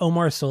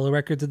Omar solo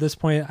records at this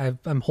point,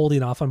 I'm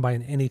holding off on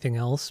buying anything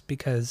else,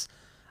 because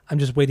I'm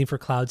just waiting for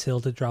Clouds Hill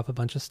to drop a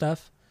bunch of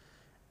stuff.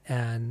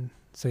 And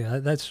so, yeah,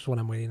 that's just what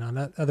I'm waiting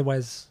on.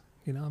 Otherwise,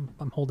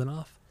 I'm holding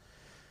off.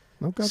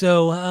 Okay.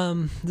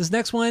 So this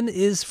next one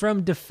is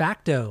from De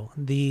Facto,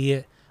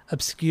 the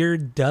obscure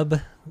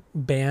dub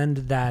band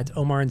that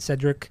Omar and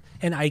Cedric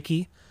and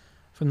Ike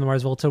from the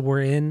Mars Volta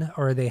were in,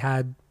 or they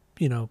had,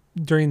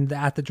 during the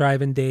At the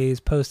Drive-In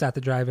days, post At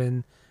the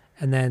Drive-In,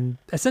 and then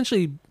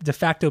essentially De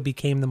Facto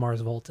became the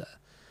Mars Volta.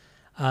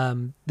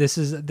 This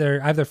is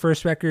I have their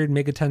first record,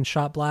 Megaton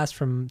Shot Blast,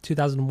 from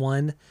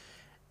 2001,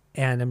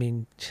 and I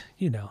mean,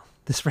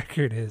 this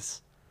record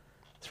is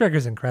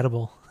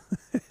incredible.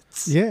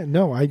 This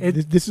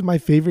is my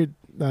favorite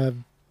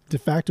De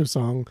Facto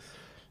song,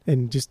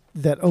 and just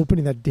that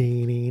opening, that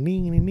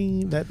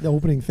that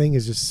opening thing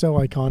is just so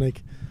iconic.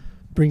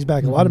 Brings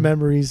back a lot of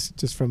memories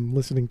just from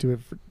listening to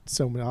it for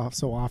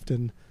so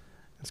often.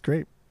 It's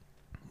great.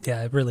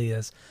 Yeah, it really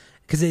is,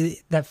 because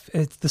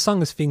the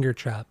song is Finger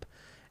Trap,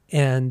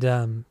 and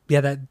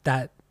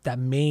that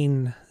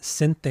main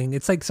synth thing,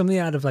 it's like something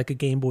out of like a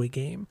Game Boy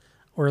game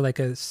or like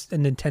a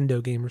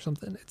Nintendo game or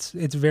something.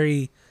 It's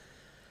very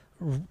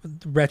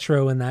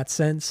retro in that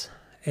sense.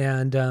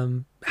 And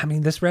I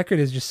mean, this record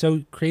is just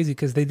so crazy,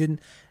 because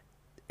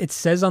it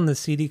says on the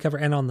CD cover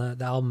and on the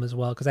album as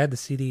well, because I had the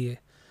CD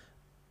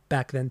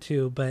back then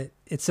too, but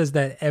it says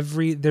that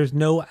there's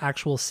no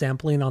actual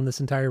sampling on this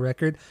entire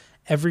record.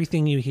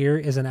 Everything you hear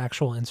is an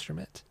actual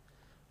instrument,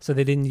 so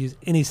they didn't use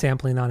any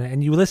sampling on it.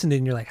 And you listen to it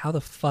and you're like, how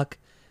the fuck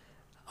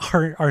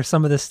are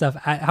some of this stuff,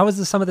 how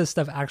is some of this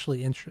stuff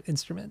actually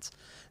instruments?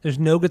 There's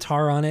no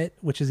guitar on it,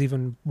 which is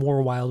even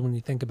more wild when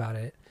you think about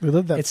it. They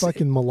love that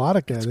fucking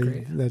melodica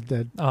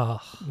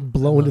that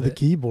blow into the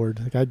keyboard.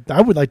 Like I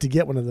would like to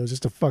get one of those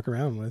just to fuck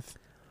around with.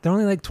 They're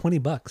only like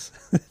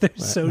 $20. They're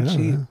so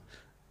cheap.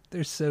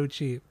 They're so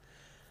cheap.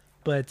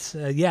 But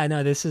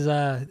this is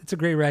it's a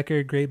great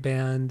record, great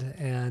band.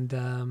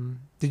 And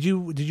did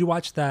you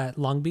watch that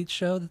Long Beach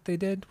show that they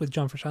did with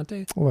John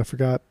Frusciante? Oh, I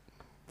forgot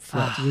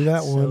to do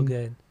that one. So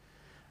good.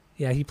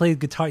 Yeah, he played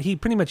guitar. He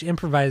pretty much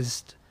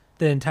improvised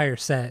the entire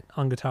set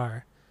on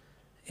guitar,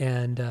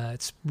 and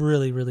it's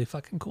really, really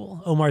fucking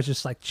cool. Omar's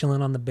just like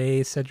chilling on the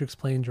bass. Cedric's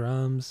playing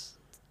drums.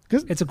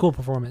 It's a cool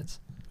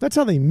performance. That's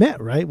how they met,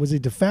 right? Was a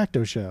de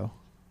facto show.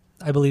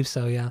 I believe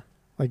so. Yeah.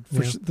 Like,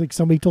 Yeah. like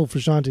somebody told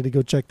Frusciante to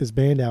go check this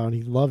band out, and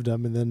he loved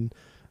them, and then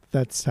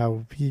that's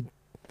how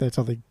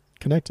they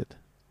connected.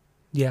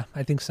 Yeah,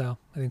 I think so.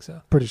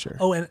 Pretty sure.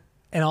 Oh,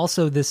 and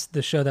also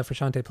the show that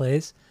Frusciante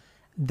plays,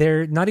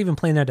 they're not even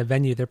playing at a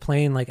venue. They're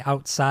playing like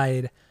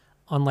outside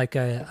on like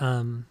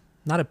a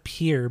not a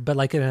pier, but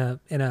like on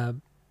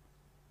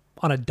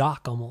a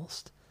dock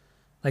almost.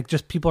 Like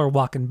just people are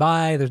walking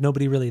by. There's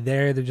nobody really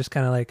there. They're just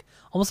kind of like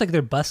almost like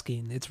they're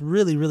busking. It's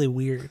really, really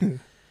weird.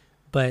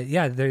 But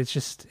yeah,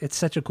 it's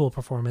such a cool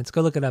performance.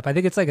 Go look it up. I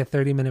think it's like a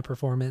 30-minute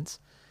performance,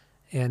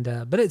 and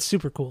but it's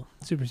super cool,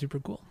 super, super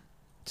cool.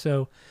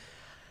 So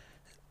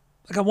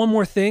I got one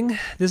more thing.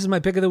 This is my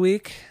pick of the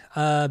week.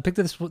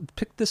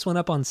 Picked this one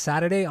up on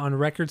Saturday on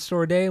Record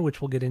Store Day, which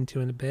we'll get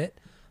into in a bit.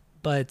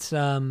 But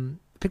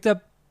picked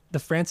up the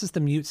Francis the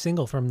Mute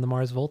single from the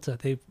Mars Volta.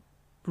 They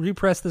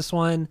repressed this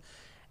one,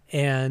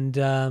 and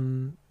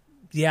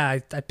yeah,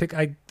 I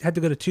had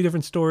to go to 2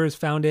 different stores,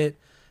 found it.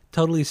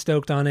 Totally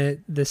stoked on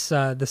it. This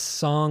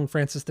song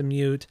Francis the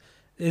Mute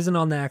isn't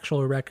on the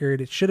actual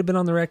record. It should have been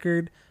on the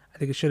record. I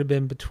think it should have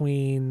been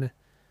between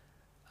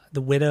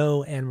The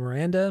Widow and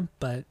Miranda,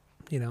 but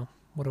you know,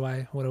 what do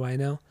I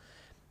know?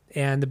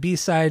 And the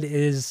B-side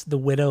is The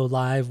Widow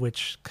live,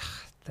 which God,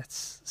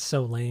 that's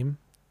so lame.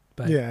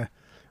 But yeah,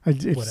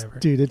 whatever,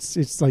 dude.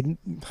 It's like,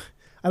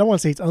 I don't want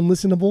to say it's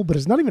unlistenable, but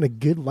it's not even a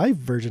good live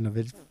version of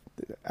it.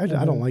 I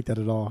don't like that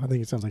at all. I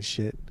think it sounds like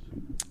shit.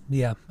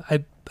 Yeah,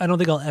 I don't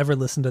think I'll ever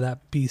listen to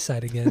that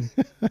B-side again.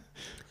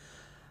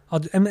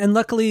 And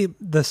luckily,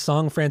 the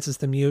song Francis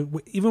the Mute,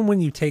 even when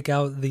you take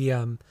out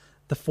the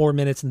 4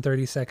 minutes and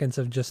 30 seconds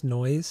of just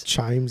noise,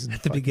 chimes and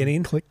at the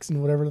beginning, clicks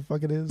and whatever the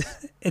fuck it is,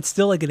 it's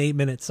still like an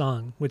 8-minute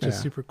song, which is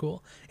super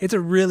cool. It's a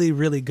really,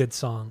 really good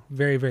song.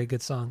 Very, very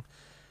good song.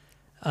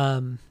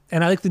 And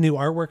I like the new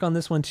artwork on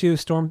this one too.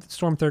 Storm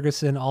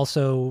Thurgeson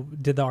also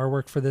did the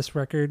artwork for this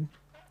record,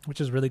 which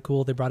is really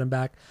cool. They brought him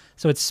back.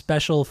 So it's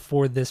special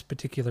for this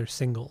particular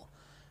single.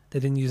 They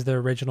didn't use the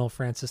original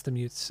Francis the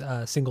Mute's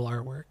single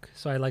artwork.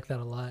 So I like that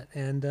a lot.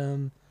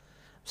 And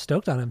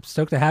stoked on him.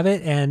 Stoked to have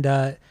it. And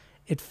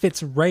it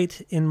fits right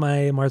in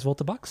my Mars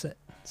Volta box set.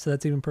 So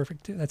that's even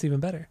perfect too. That's even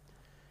better.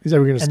 Is that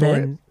we're going to store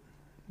it?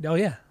 Oh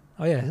yeah.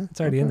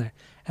 It's already in there.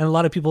 And a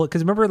lot of people,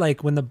 because remember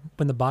like when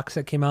the box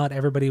set came out,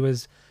 everybody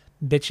was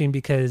bitching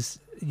because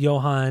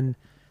Johan,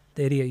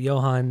 the idiot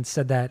Johan,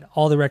 said that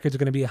all the records are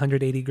going to be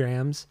 180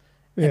 grams.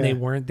 And they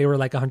weren't. They were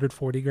like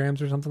 140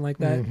 grams or something like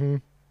that. Mm-hmm.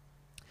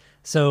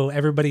 So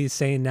everybody's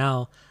saying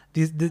now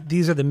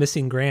these are the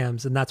missing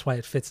grams, and that's why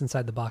it fits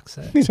inside the box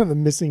set. These are the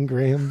missing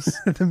grams.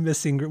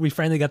 We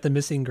finally got the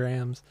missing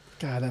grams.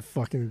 God, that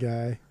fucking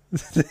guy.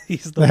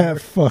 He's the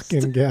worst.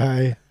 Fucking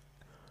guy.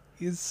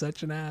 He's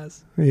such an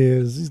ass. He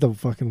is. He's the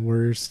fucking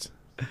worst.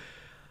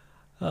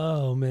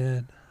 Oh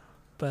man,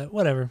 but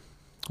whatever.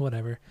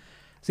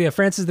 So yeah,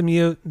 Francis the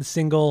Mute, the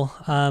single.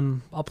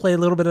 I'll play a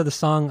little bit of the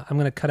song. I'm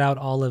gonna cut out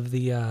all of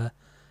the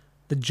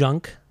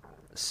junk.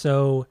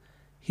 So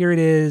here it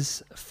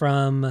is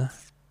from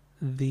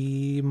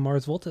the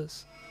Mars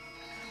Voltas.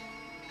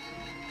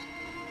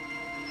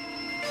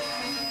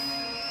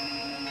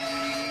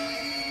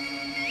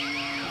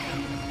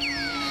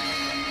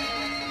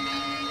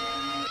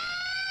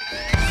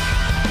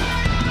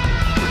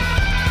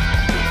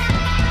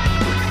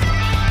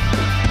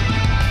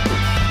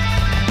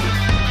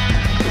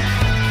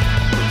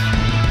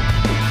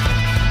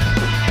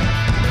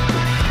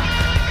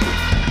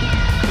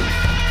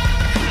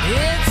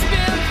 It's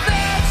been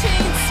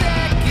 13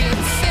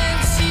 seconds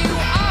since you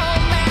all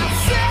met.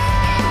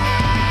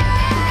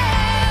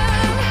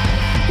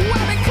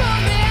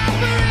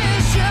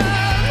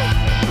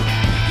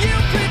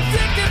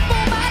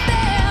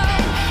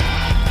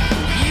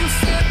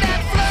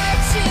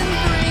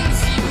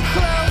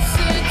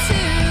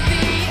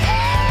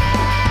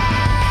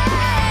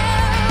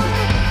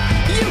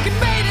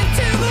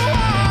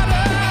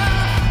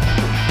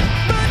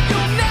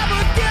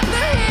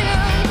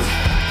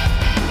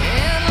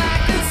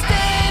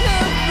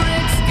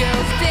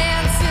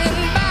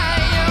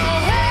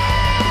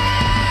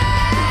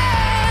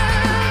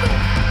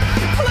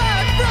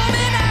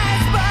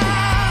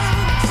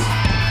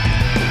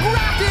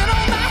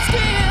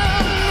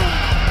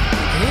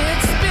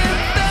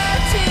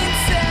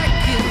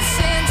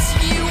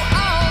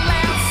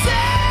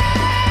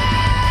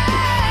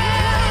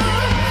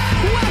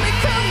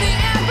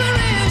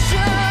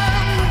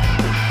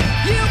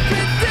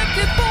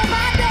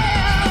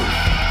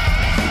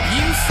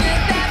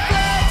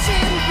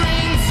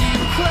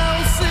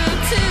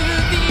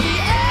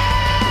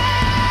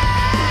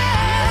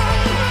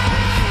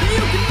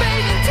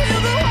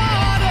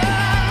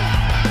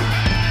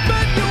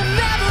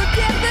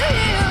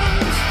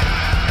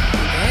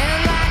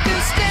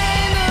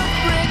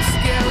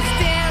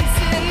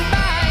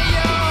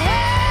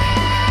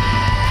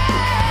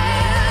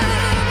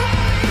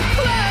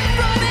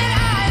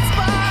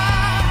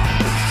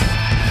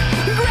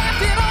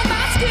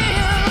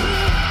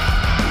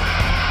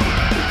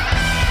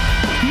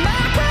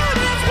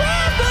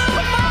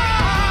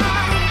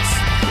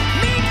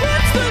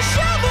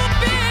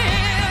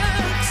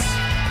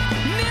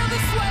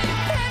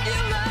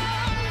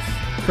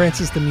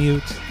 Francis the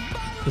Mute,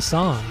 the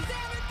song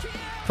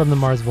from the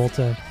Mars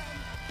Volta.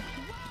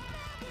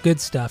 Good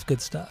stuff, good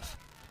stuff.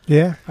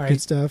 Yeah, All good right.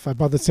 stuff. I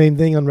bought the same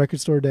thing on Record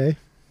Store Day.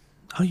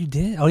 Oh, you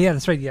did? Oh, yeah,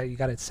 that's right. Yeah, you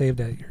got it saved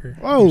at your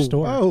Oh,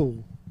 store.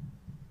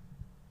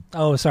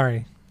 Oh,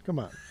 sorry. come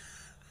on.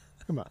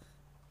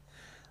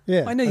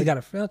 Yeah, I know you got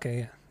it.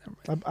 Okay,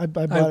 yeah. I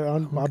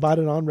bought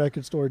it on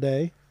Record Store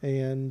Day,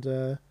 and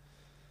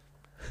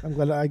I'm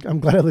glad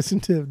I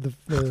listened to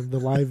the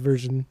live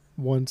version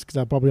once, because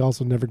I'll probably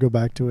also never go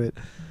back to it.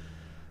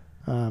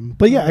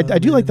 But yeah, I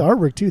do like the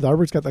artwork too. The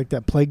artwork's got like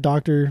that Plague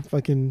Doctor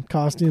fucking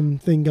costume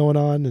thing going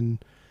on, and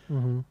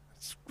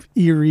it's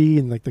eerie,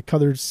 and like the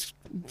color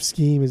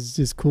scheme is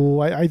just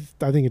cool. I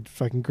think it's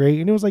fucking great,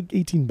 and it was like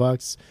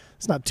 $18.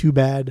 It's not too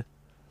bad.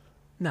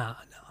 No.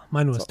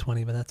 Mine was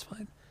 20, but that's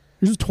fine.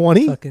 Yours was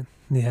 20.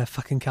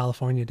 Fucking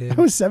California, dude. That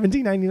was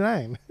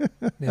 $17.99.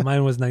 Yeah,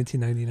 mine was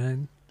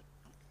 $19.99.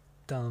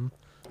 Dumb.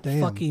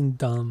 Damn. Fucking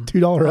dumb.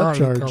 $2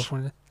 upcharge.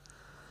 California.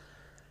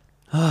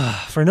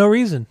 For no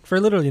reason. For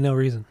literally no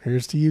reason.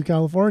 Here's to you,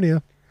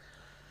 California.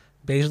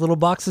 Beige little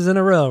boxes in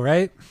a row,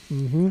 right?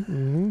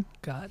 Mm-hmm.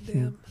 God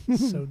damn.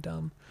 So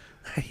dumb.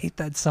 I hate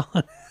that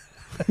song.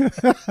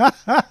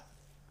 I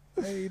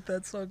hate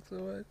that song so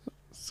much.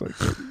 So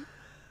good.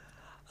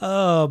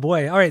 Oh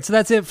boy. All right, so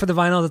that's it for the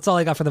vinyl. That's all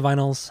I got for the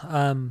vinyls.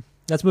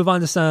 Let's move on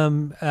to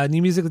some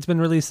new music that's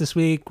been released this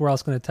week. We're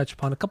also going to touch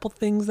upon a couple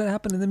things that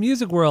happen in the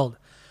music world.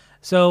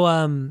 So,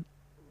 do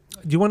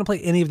you want to play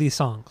any of these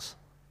songs?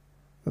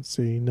 Let's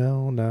see.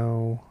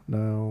 No.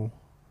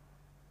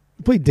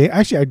 Play Dane.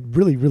 Actually, I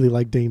really, really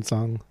like Dane's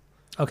song.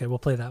 Okay, we'll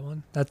play that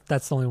one.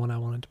 That's the only one I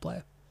wanted to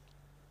play.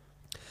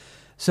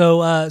 So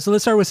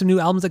let's start with some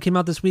new albums that came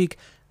out this week.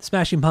 The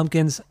Smashing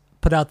Pumpkins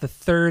put out the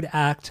third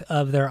act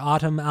of their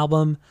autumn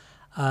album.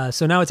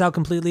 So now it's out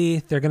completely.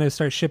 They're going to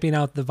start shipping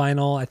out the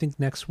vinyl, I think,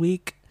 next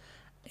week.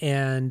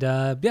 And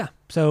yeah,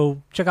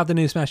 so check out the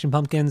new Smashing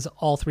Pumpkins,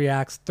 all 3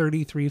 acts,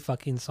 33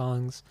 fucking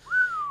songs.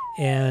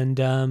 And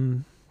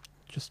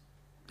just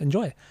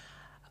enjoy.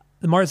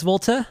 The Mars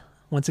Volta,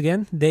 once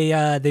again,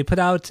 they put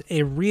out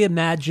a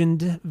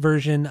reimagined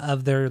version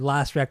of their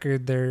last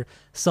record, their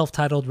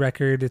self-titled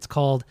record. It's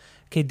called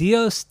Que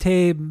Dios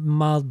te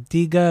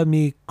maldiga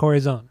mi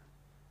corazón.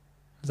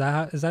 Is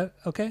that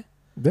okay?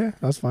 Yeah,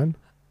 that's fine.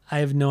 I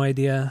have no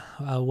idea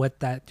what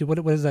that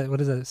does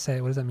that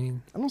say? What does that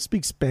mean? I don't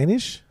speak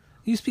Spanish.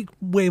 You speak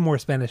way more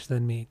Spanish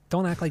than me.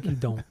 Don't act like you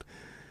don't.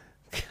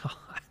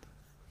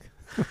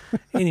 God.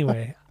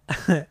 Anyway,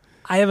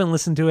 I haven't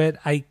listened to it.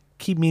 I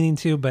keep meaning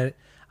to, but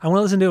I want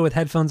to listen to it with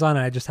headphones on,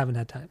 and I just haven't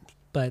had time.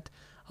 But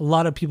a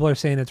lot of people are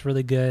saying it's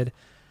really good,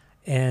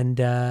 and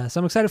so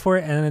I'm excited for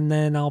it. And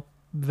then I'll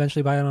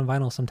eventually buy it on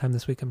vinyl sometime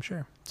this week, I'm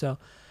sure. So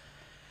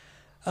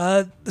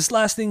this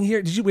last thing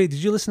here, did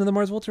you listen to the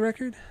Mars Volta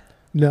record?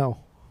 No.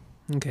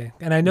 Okay,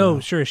 and I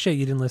know, sure as shit,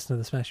 you didn't listen to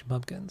the Smashing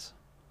Pumpkins.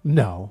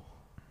 No.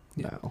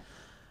 Yeah. No.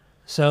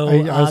 So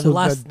I also the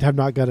last, have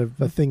not got a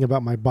thing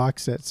about my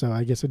box set, so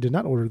I guess I did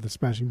not order the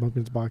Smashing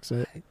Pumpkins box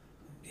set.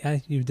 yeah,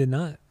 you did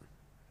not.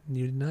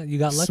 You did not. You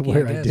got lucky.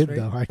 Swear I guess, did right?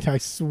 though. I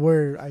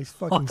swear. I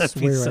fucking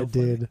that'd be swear so I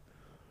did.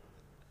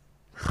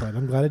 But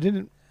I'm glad I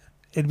didn't.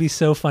 It'd be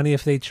so funny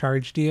if they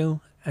charged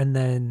you and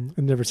then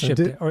I never sent shipped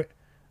it. it,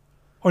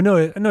 or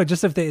no,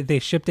 just if they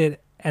shipped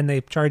it and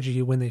they charged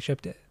you when they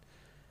shipped it,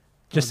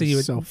 just so That'd you be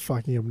would. so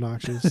fucking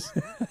obnoxious.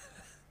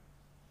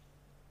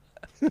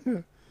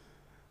 You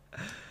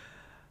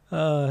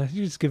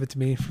just give it to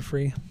me for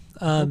free.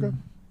 Okay.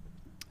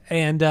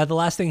 And the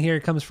last thing here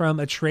comes from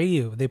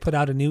Atreyu. They put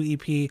out a new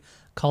EP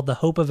called The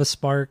Hope of a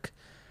Spark.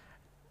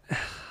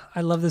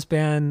 I love this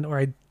band, or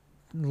I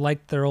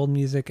liked their old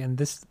music, and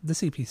this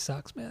EP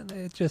sucks, man.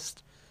 It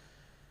just,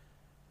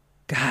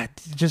 God,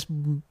 just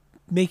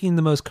making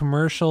the most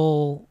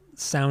commercial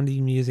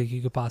sounding music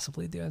you could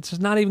possibly do. It's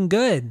just not even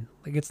good.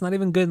 Like, it's not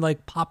even good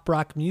like pop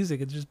rock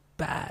music. It's just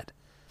bad.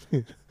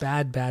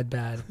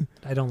 bad.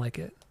 I don't like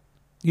it.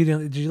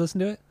 Did you listen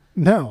to it?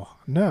 No.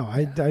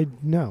 I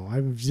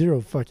have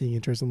zero fucking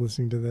interest in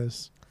listening to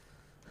this.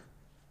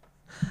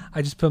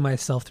 I just put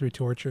myself through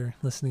torture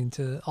listening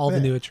to all the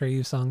new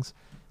Atreyu songs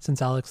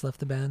since Alex left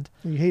the band.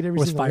 You hate every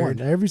Was single fired.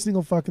 one. Every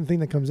single fucking thing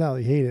that comes out,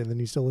 you hate it, and then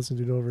you still listen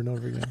to it over and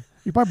over again.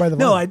 You probably buy the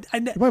No,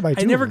 vinyl.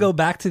 I never go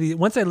back to the.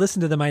 Once I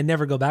listen to them, I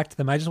never go back to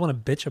them. I just want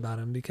to bitch about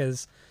them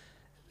because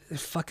they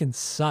fucking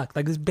suck.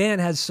 Like, this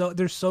band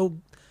they're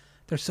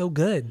so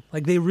good.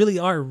 Like, they really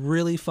are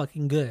really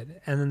fucking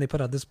good. And then they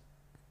put out this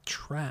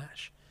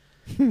trash.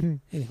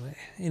 Anyway,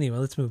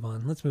 let's move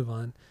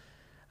on.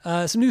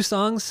 Some new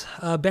songs.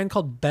 A band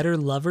called Better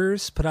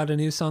Lovers put out a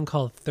new song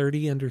called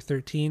 30 Under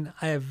 13.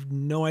 I have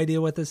no idea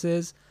what this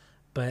is,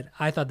 but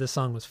I thought this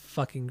song was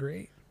fucking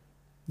great.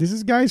 This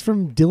is guys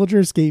from Dillinger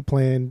Escape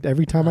Plan,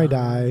 Every Time I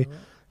Die.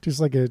 Just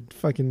like a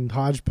fucking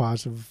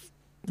hodgepodge of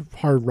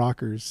hard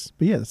rockers.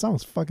 But yeah, the song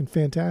was fucking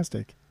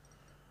fantastic.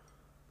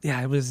 Yeah,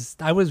 I was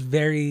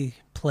very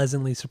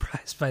pleasantly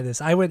surprised by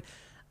this. I would,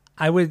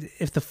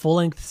 if the full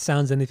length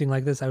sounds anything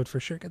like this, I would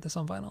for sure get this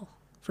on vinyl.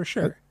 For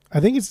sure. I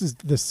think it's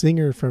just the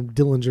singer from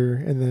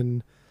Dillinger, and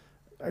then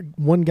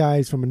one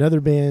guy's from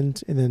another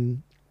band, and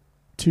then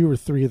 2 or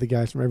 3 of the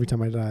guys from Every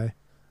Time I Die.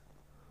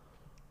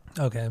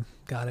 Okay,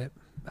 got it.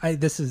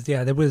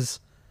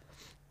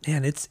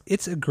 Man,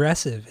 it's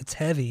aggressive. It's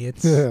heavy.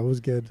 It's Yeah, it was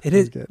good.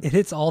 It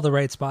hits all the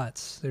right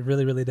spots. It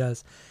really, really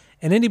does.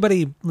 And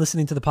anybody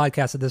listening to the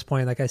podcast at this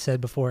point, like I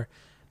said before,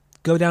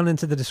 go down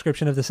into the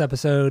description of this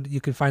episode.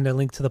 You can find a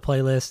link to the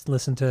playlist,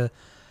 listen to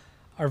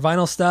our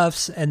vinyl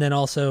stuffs, and then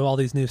also all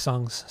these new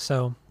songs.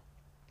 So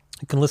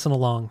you can listen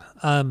along.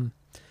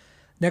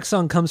 Next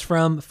song comes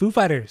from Foo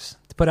Fighters.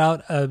 They put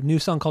out a new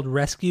song called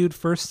Rescued,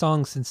 first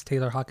song since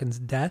Taylor Hawkins'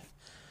 death.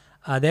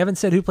 They haven't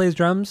said who plays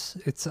drums.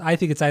 I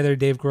think it's either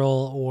Dave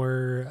Grohl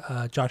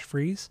or Josh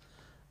Freese.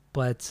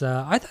 But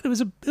I thought it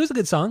was a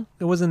good song.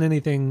 It wasn't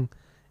anything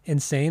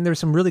insane. There were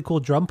some really cool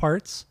drum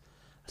parts,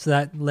 so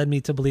that led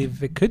me to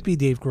believe it could be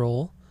Dave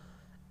Grohl.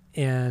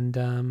 And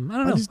I don't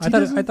know.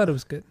 I thought it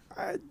was good.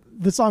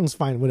 The song's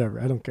fine, whatever.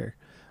 I don't care.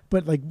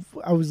 But like,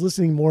 I was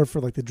listening more for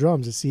like the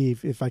drums to see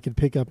if I could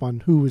pick up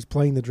on who was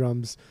playing the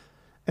drums.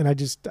 And I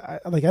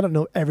don't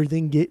know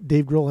everything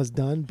Dave Grohl has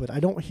done, but I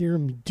don't hear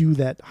him do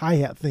that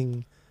hi-hat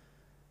thing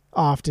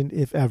often,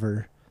 if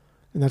ever.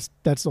 And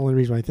that's the only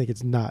reason why I think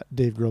it's not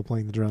Dave Grohl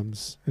playing the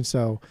drums. And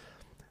so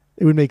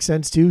it would make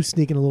sense too,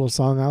 sneaking a little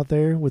song out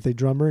there with a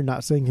drummer,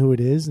 not saying who it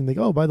is, and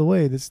oh, by the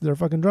way, this is their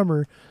fucking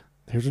drummer.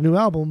 Here's a new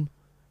album,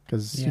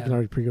 because you can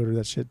already pre-order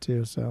that shit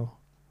too. So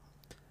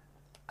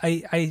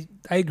I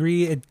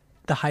agree.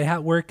 The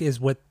hi-hat work is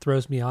what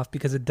throws me off,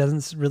 because it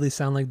doesn't really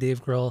sound like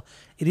Dave Grohl.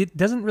 It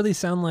doesn't really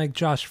sound like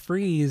Josh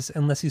Freese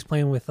unless he's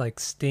playing with like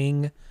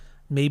Sting,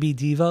 maybe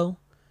Devo,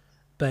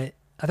 but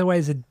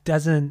otherwise it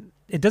doesn't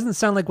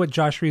sound like what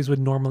Josh Freese would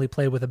normally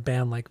play with a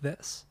band like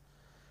this.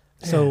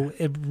 So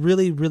it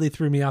really, really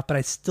threw me off, but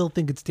I still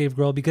think it's Dave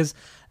Grohl because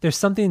there's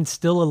something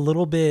still a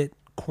little bit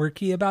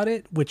quirky about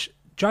it, which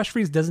Josh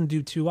Freese doesn't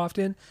do too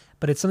often,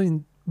 but it's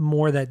something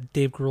more that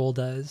Dave Grohl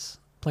does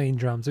playing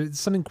drums. There's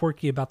something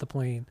quirky about the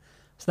playing.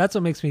 So that's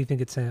what makes me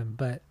think it's him,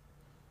 but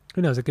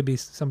who knows? It could be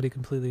somebody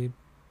completely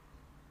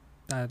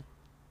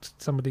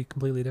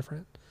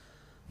different.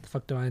 The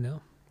fuck do I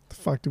know? The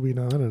fuck do we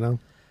know? I don't know.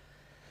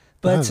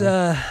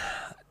 But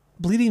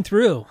Bleeding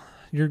Through,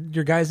 your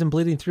guys in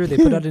Bleeding Through, they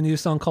put out a new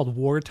song called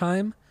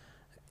Wartime.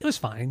 It was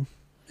fine.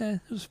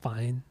 It was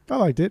fine. I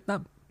liked it. I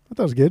thought it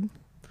was good.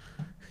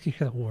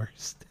 You're the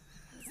worst.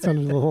 It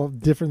sounded a little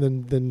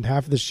different than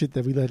half the shit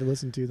that we had to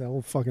listen to that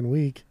whole fucking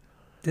week.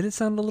 Did it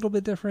sound a little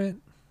bit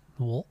different?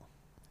 Well,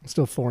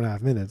 still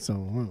 4.5 minutes,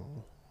 so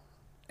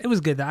it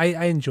was good.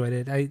 I enjoyed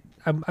it.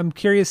 I'm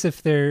curious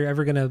if they're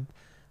ever gonna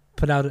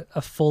put out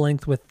a full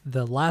length with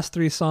the last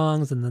 3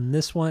 songs and then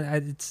this one.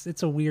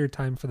 It's a weird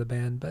time for the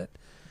band, but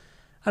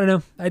I don't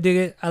know. I dig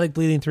it. I like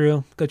Bleeding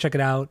Through. Go check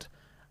it out.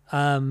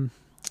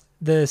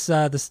 This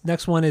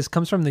next one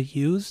comes from The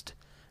Used.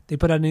 They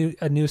put out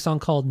a new song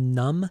called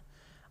Numb.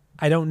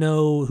 I don't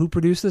know who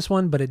produced this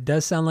one, but it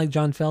does sound like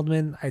John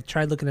Feldman. I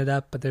tried looking it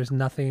up, but there's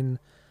nothing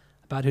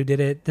about who did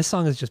it. This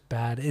song is just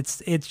bad.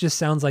 It just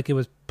sounds like it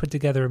was put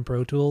together in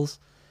Pro Tools,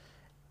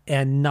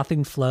 and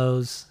nothing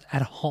flows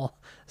at all.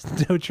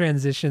 No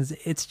transitions.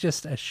 It's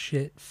just a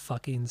shit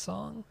fucking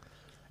song.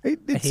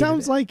 It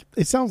sounds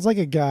like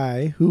a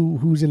guy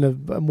who's in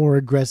a more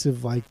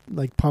aggressive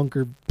like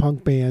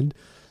punk band,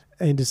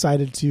 and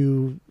decided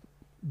to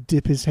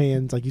dip his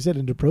hands, like you said,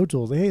 into Pro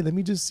Tools. Hey, let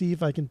me just see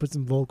if I can put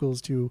some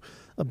vocals to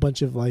a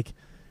bunch of like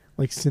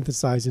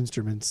synthesized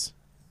instruments.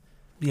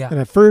 Yeah. And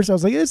at first I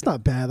was like, it's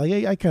not bad. Like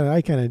I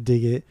kind of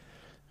dig it,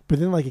 but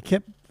then like it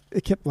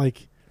kept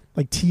like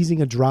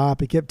teasing a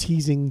drop. It kept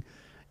teasing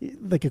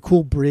like a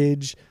cool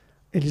bridge,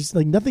 and just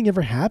like nothing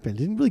ever happened.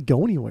 It didn't really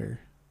go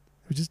anywhere.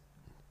 It was just,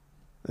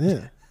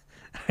 yeah.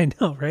 I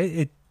know,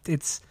 right?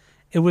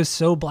 It was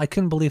so I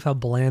couldn't believe how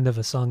bland of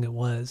a song it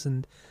was,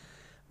 and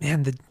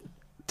man,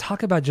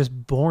 talk about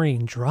just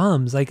boring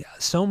drums. Like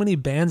so many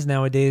bands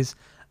nowadays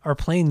are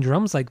playing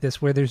drums like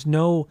this, where it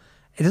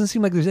doesn't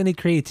seem like there's any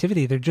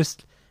creativity. They're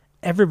just,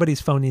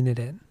 everybody's phoning it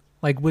in.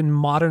 Like when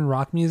modern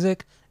rock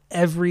music,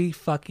 every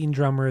fucking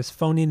drummer is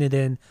phoning it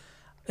in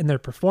their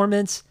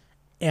performance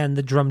and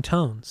the drum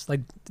tones.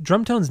 Like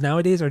drum tones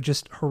nowadays are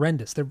just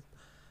horrendous.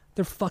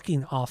 They're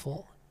fucking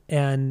awful.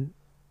 And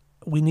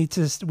we need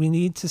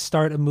to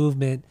start a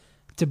movement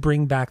to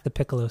bring back the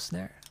piccolo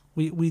snare.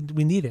 We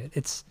need it.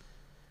 It's,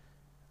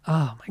 oh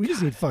my God. We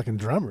just need fucking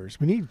drummers.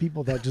 We need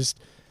people that just,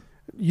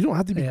 you don't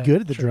have to be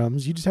good at the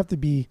drums. You just have to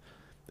be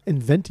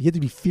inventive. You have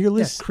to be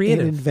fearless, creative,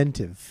 and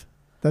inventive.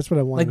 That's what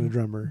I want in a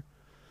drummer.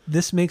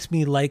 This makes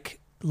me like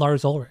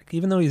Lars Ulrich.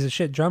 Even though he's a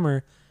shit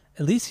drummer,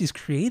 at least he's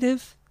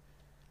creative.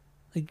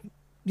 Like,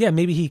 yeah,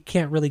 maybe he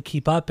can't really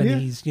keep up, and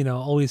he's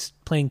always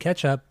playing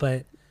catch up.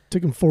 But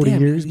took him 40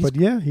 years. But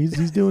yeah,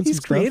 he's doing. He's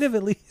some creative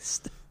stuff. At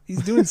least.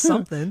 He's doing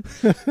something.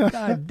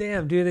 God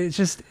damn, dude! It's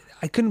just,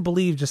 I couldn't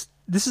believe.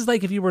 This is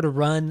like if you were to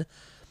run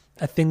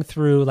a thing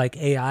through like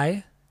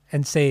AI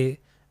and say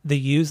The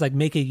Used, like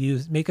make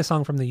a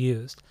song from The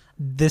Used.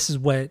 This is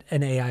what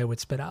an AI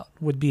would spit out.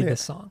 Would be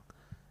this song.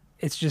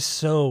 It's just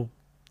so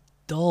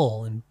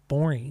dull and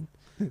boring.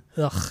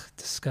 Ugh,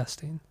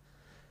 disgusting.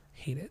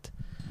 Hate it.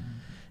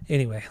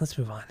 Anyway, let's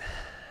move on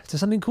to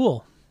something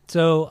cool.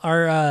 So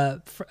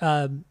our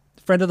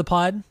friend of the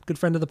pod, good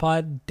friend of the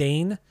pod,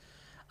 Dane,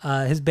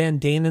 his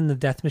band Dane and the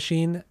Death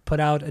Machine put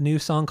out a new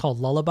song called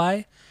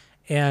Lullaby.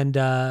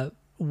 And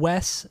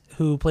Wes,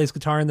 who plays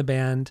guitar in the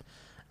band,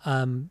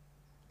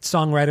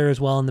 songwriter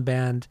as well in the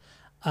band,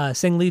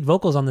 sang lead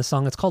vocals on this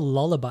song. It's called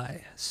Lullaby.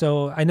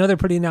 So I know they're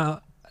putting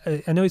out,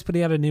 I know he's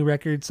putting out a new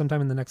record sometime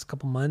in the next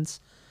couple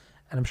months,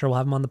 and I'm sure we'll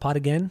have him on the pod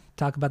again,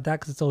 talk about that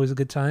because it's always a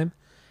good time.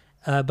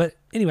 But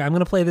anyway, I'm going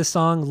to play this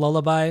song,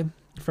 Lullaby,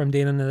 from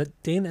Dane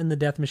and the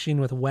Death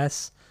Machine with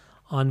Wes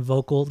on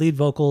lead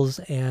vocals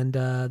and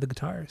the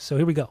guitar. So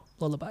here we go,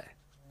 Lullaby.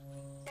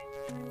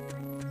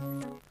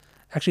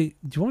 Actually,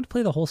 do you want to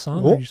play the whole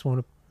song, or do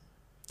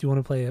you want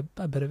to play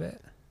a bit of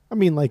it? I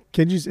mean, like,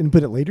 can you just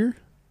input it later?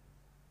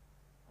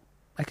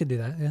 I could do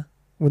that, yeah.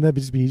 Wouldn't that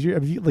just be easier? I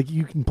mean, like,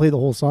 you can play the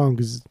whole song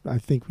because I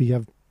think we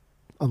have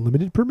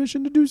unlimited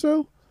permission to do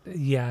so.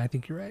 Yeah, I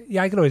think you're right.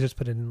 Yeah, I could always just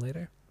put it in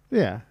later.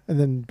 Yeah, and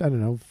then I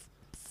don't know,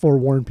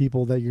 forewarn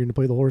people that you're going to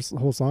play the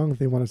whole song. If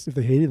they want to, if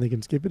they hate it, they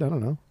can skip it. I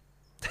don't know.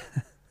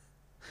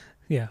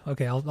 Yeah,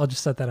 okay, I'll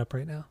just set that up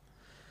right now.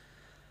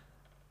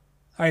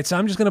 All right, so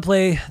I'm just going to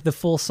play the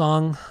full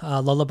song,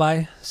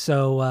 Lullaby.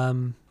 So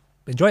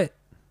enjoy it.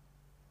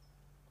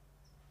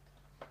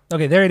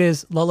 Okay, there it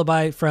is,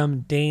 Lullaby from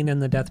Dane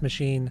and the Death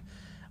Machine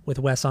with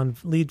Wes on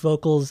lead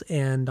vocals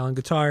and on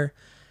guitar.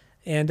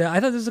 And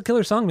I thought this was a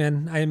killer song,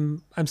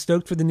 man. I'm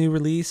stoked for the new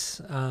release.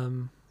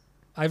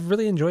 I've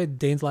really enjoyed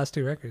Dane's last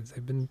two records.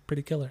 They've been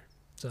pretty killer.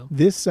 So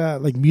this,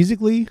 like,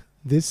 musically,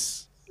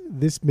 this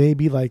may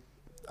be like,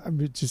 I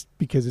mean, just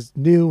because it's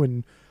new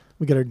and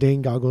we got our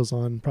Dane goggles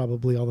on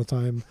probably all the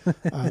time.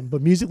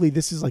 But musically,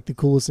 this is like the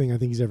coolest thing I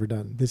think he's ever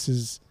done.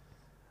 This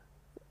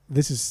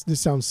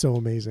sounds so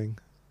amazing.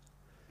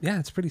 yeah,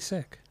 it's pretty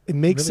sick. It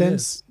makes really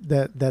sense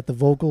that the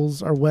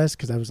vocals are Wes,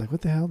 because I was like,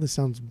 what the hell? This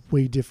sounds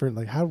way different.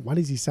 Like, why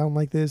does he sound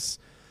like this?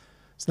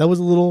 So that was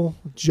a little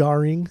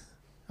jarring.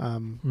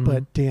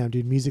 But damn,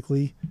 dude,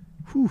 musically,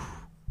 whew,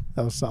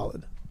 that was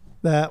solid.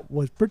 That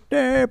was pretty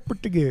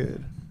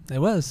good. It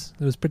was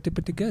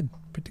pretty good.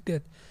 Pretty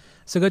good.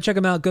 So go check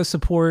them out. Go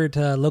support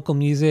local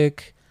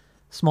music,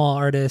 small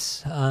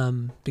artists,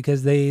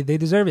 because they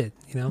deserve it.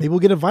 You know, Maybe we'll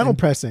get a vinyl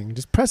pressing.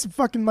 Just press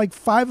fucking like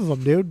 5 of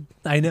them, dude.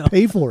 I know.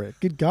 Pay for it.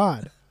 Good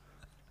God.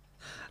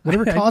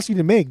 Whatever it costs you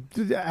to make,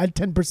 add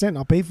 10%.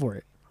 I'll pay for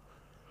it.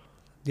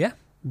 Yeah,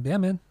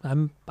 man.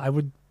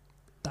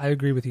 I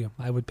agree with you.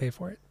 I would pay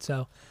for it.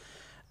 So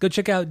go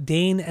check out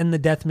Dane and the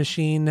Death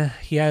Machine.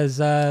 He has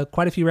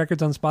quite a few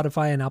records on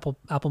Spotify and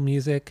Apple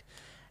Music,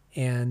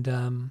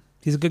 and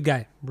he's a good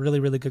guy. Really,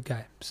 really good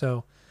guy.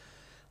 So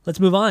let's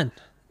move on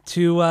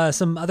to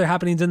some other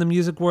happenings in the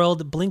music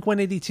world.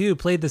 Blink-182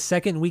 played the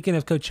second weekend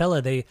of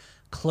Coachella. They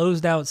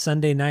closed out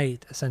Sunday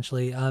night,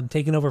 essentially,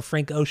 taking over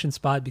Frank Ocean's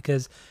spot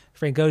because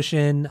Frank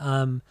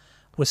Ocean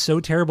was so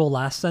terrible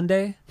last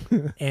Sunday,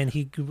 and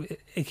he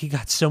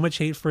got so much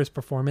hate for his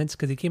performance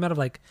because he came out of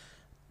like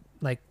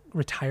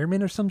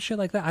retirement or some shit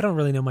like that. I don't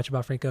really know much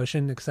about Frank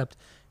Ocean except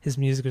his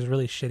music is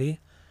really shitty.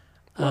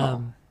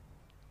 Wow.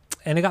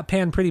 And it got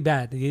panned pretty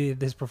bad,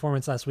 his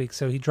performance last week.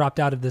 So he dropped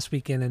out of this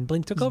weekend, and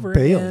Blink took over.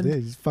 Bailed. Yeah,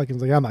 he's fucking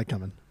like, I'm not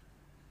coming.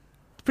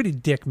 Pretty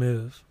dick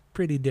move.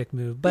 But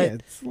Yeah,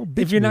 it's a little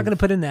bitch if you're not move. going to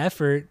put in the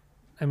effort,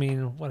 I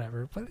mean,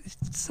 whatever. But it's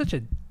such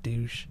a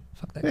douche.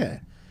 Fuck that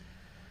guy.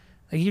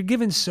 Like, you're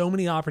given so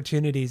many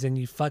opportunities, and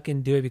you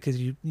fucking do it because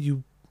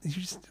you're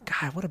just,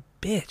 God, what a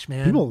bitch,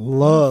 man. People What a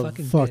love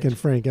fucking fucking bitch.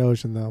 Frank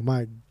Ocean, though. My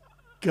I know,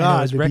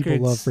 God, his do people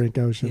records- love Frank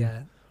Ocean.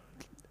 Yeah.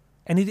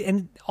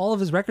 And all of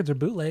his records are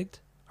bootlegged,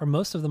 or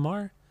most of them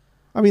are.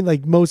 I mean,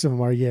 like, most of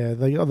them are, yeah.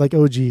 Like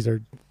OGs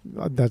are,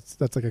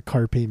 that's like a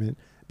car payment.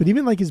 But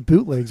even, like, his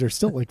bootlegs are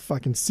still, like,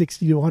 fucking $60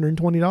 to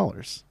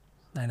 $120.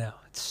 I know.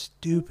 It's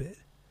stupid.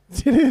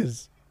 It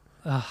is.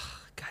 Ugh,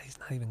 God, he's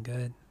not even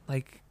good.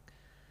 Like,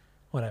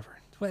 whatever.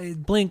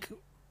 Blink,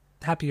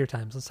 happier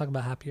times. Let's talk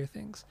about happier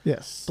things.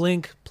 Yes.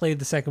 Blink played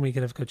the second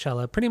weekend of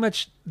Coachella. Pretty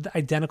much the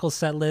identical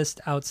set list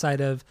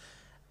outside of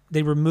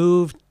they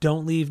removed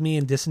Don't Leave Me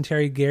and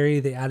Dysentery Gary.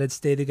 They added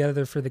Stay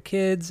Together for the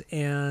Kids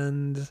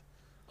and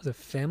was it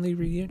Family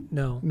Reunion?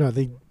 No,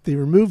 they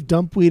removed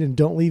Dumpweed and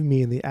Don't Leave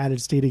Me, and they added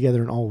Stay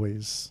Together and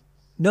Always.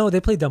 they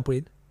played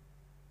Dumpweed.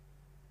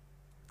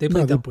 They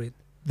played Dumpweed.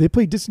 They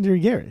played Dysentery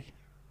Gary.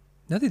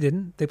 No, they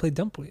didn't. They played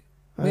Dumpweed.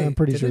 Wait, I'm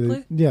pretty did sure. they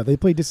play? Yeah, they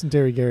played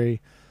Dysentery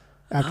Gary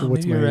after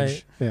What's maybe My you're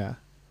Age. Yeah.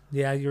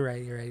 Yeah, you're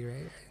right.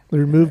 They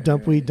removed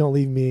Dumpweed, Don't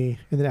Leave Me,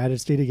 and then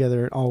added Stay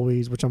Together and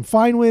Always, which I'm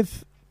fine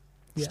with.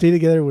 Yeah. Stay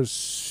Together was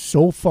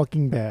so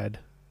fucking bad.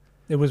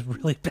 It was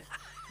really bad.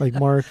 Like,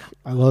 Mark,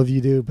 I love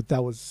you, dude, but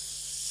that was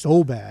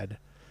so bad.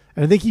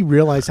 And I think he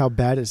realized how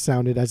bad it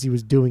sounded as he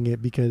was doing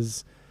it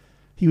because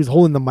he was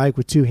holding the mic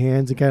with two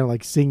hands and kind of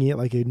like singing it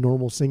like a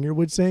normal singer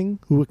would sing,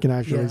 who can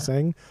actually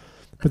sing.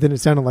 But then it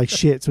sounded like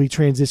shit, so he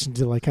transitioned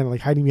to like kind of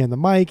like hiding behind the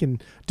mic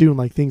and doing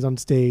like things on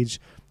stage.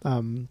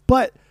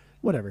 But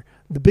whatever.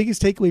 The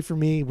biggest takeaway for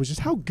me was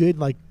just how good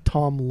like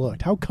Tom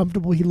looked, how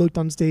comfortable he looked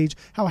on stage,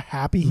 how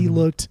happy he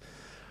looked.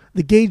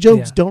 The gay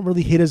jokes Yeah. don't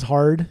really hit as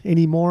hard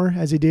anymore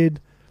as they did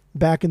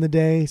back in the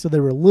day. So they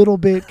were a little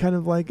bit kind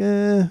of like,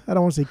 I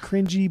don't want to say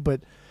cringy,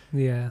 but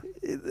Yeah.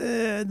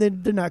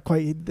 they're not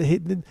quite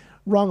the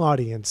wrong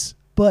audience.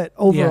 But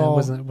Yeah, overall,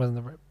 it wasn't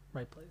the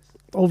right place.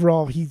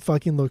 overall, he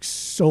fucking looks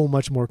so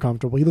much more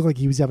comfortable. He looked like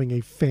he was having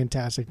a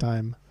fantastic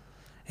time.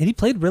 And he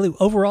played really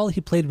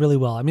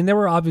well. I mean, there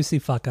were obviously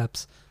fuck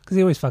ups because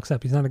he always fucks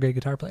up. He's not a great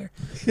guitar player.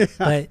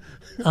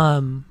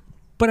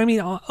 But I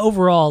mean,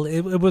 overall,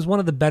 it was one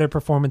of the better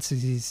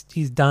performances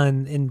he's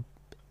done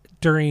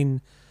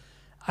during.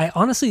 I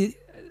honestly,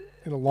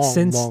 In a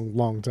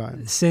long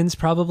time. since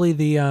probably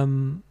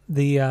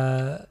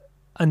the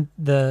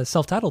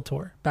self-titled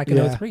tour back in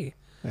Yeah. 03.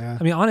 Yeah.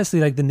 I mean, honestly,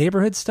 like the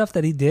neighborhood stuff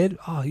that he did,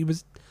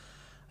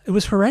 it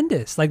was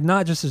horrendous. Like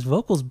not just his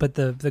vocals, but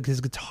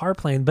his guitar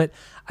playing. But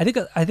I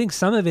think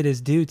some of it is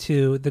due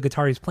to the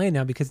guitar he's playing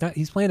now because now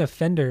he's playing a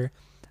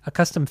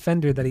custom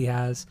Fender that he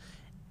has,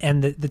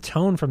 and the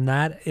tone from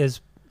that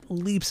is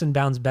leaps and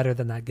bounds better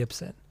than that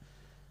Gibson.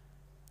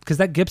 Because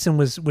that Gibson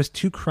was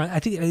too I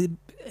think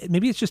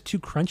maybe it's just too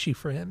crunchy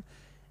for him,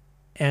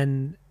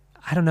 and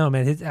I don't know,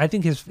 man. I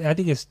think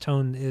his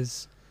tone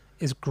is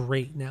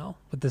great now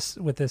with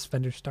this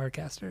Fender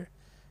Starcaster.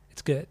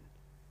 It's good.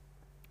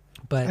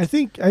 But I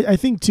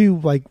think too,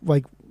 like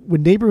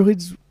when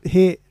neighborhoods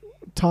hit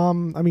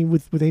Tom, I mean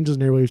with Angels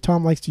and Airwaves,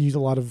 Tom likes to use a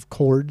lot of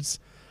chords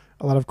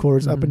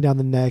up and down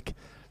the neck,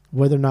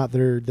 whether or not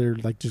they're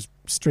like just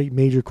straight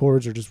major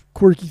chords or just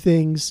quirky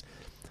things.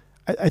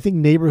 I think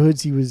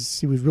neighborhoods he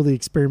was really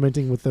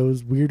experimenting with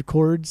those weird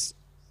chords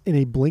in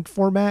a Blink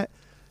format,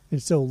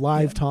 and so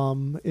live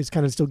Tom is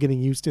kind of still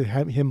getting used to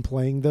him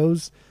playing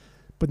those,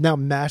 but now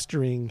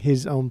mastering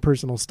his own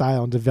personal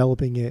style and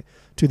developing it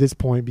to this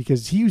point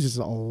because he uses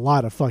a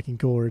lot of fucking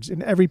chords.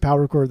 In every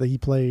power chord that he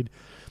played,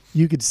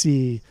 you could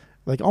see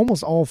like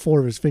almost all four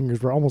of his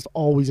fingers were almost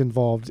always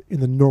involved in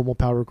the normal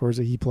power chords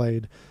that he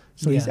played.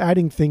 So he's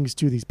adding things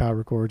to these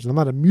power chords. And I'm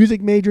not a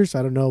music major, so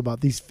I don't know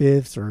about these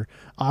fifths or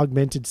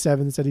augmented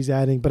sevenths that he's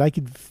adding, but I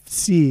could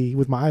see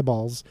with my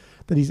eyeballs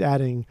that he's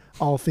adding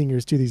all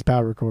fingers to these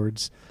power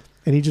chords.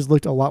 And he just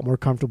looked a lot more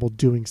comfortable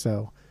doing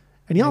so.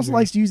 And he also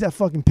likes to use that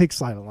fucking pick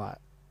slide a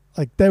lot.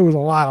 Like there was a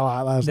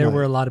lot last night. There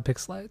were a lot of pick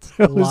slides.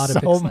 It was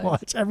so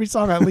much. Every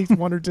song at least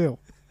one or two.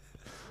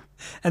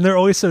 And they're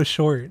always so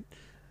short.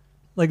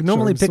 Like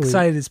normally pick sweet.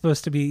 slide is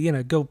supposed to be,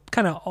 go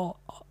kind of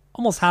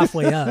almost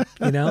halfway up,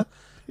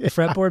 the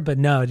fretboard, but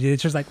no, dude,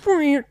 it's just like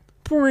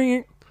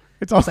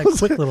It's like almost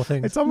quick little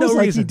things. It's almost No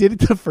like reason. he did it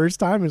the first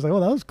time. He was like, "Oh,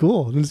 that was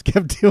cool," and just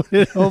kept doing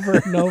it over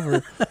and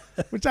over,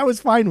 which I was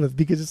fine with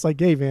because it's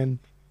like, "Hey, man,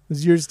 this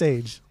is your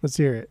stage. Let's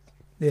hear it."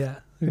 Yeah.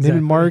 And him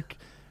and Mark,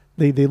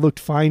 they looked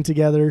fine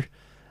together.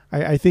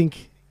 I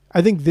think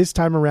this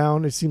time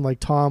around, it seemed like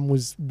Tom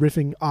was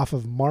riffing off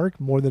of Mark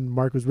more than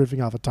Mark was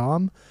riffing off of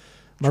Tom.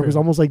 Mark was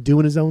almost like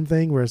doing his own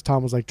thing, whereas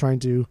Tom was like trying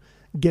to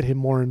get him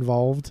more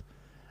involved.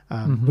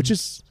 Which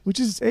is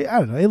I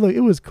don't know. It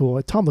was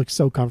cool. Tom looked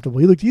so comfortable.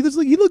 He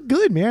looked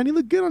good, man. He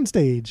looked good on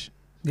stage.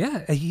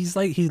 Yeah, he's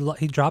like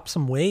he dropped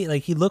some weight.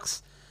 Like he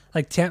looks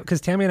like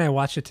because Tammy and I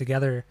watched it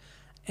together,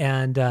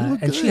 and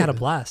she had a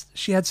blast.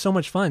 She had so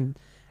much fun,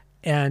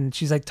 and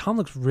she's like, Tom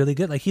looks really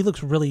good. Like he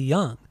looks really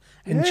young,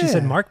 and she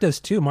said Mark does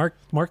too. Mark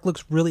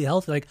looks really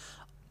healthy. Like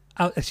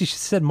she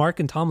said, Mark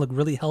and Tom look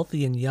really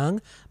healthy and young,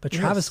 but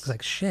Travis looks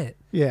like shit.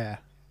 Yeah,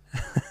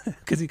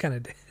 because he kind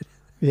of did.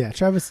 Yeah,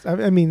 Travis.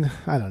 I mean,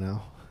 I don't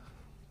know.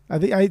 I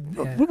think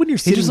when you're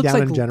sitting down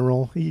like, in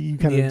general, you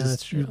kind of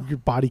just your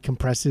body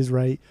compresses,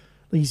 right?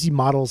 Like you see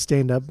models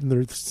stand up and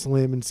they're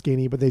slim and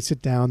skinny, but they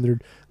sit down, they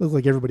look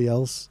like everybody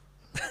else.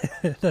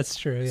 That's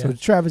true. Yeah. So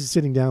Travis is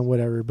sitting down,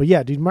 whatever. But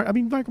yeah, dude, Mark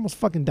almost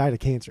fucking died of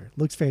cancer.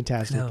 Looks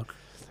fantastic. No,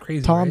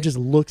 crazy. Tom right? just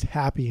looked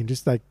happy and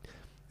just like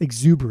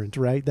exuberant,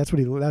 right? That's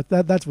what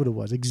that's what it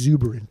was,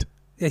 exuberant.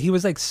 Yeah, he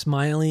was like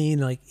smiling,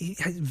 like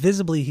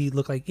visibly he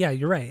looked like, yeah,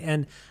 you're right.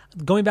 And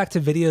going back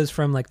to videos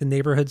from like the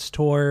Neighborhoods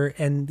tour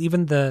and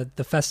even the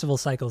festival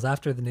cycles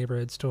after the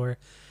Neighborhoods tour,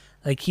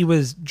 like he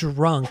was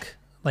drunk,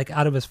 like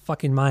out of his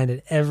fucking mind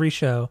at every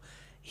show.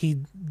 He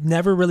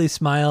never really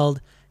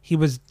smiled. He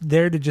was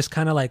there to just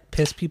kind of like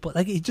piss people.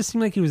 Like it just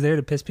seemed like he was there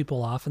to piss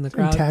people off in the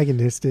crowd.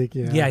 Antagonistic,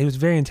 yeah. Yeah, he was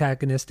very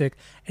antagonistic,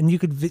 and you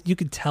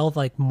could tell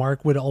like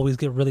Mark would always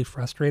get really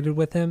frustrated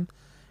with him.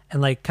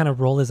 And like kind of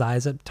roll his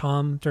eyes at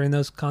Tom during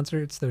those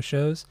concerts, those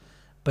shows.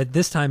 But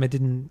this time it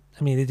didn't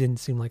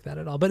seem like that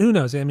at all. But who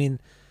knows? I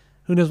mean,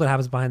 who knows what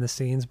happens behind the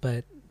scenes?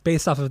 But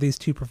based off of these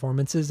two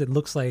performances, it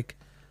looks like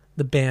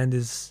the band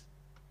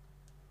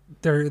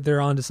they're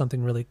onto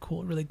something really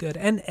cool, really good.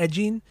 And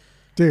edging.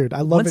 Dude,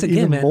 I love it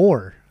even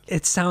more.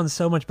 It sounds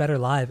so much better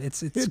live.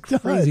 It's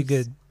crazy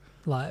good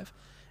live.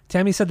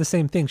 Tammy said the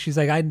same thing. She's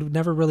like, I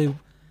never really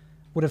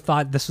would have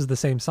thought this was the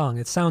same song.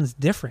 It sounds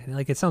different.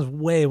 Like it sounds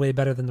way, way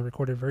better than the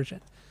recorded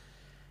version.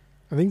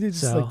 I think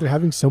they're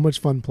having so much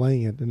fun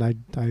playing it, and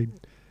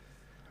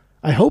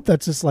I hope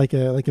that's just like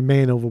a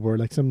Man Overboard,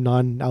 like some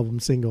non-album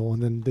single,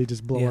 and then they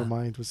just blow our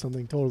minds with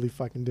something totally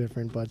fucking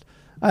different. But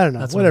I don't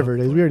know, whatever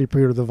it is. We already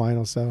pre-ordered the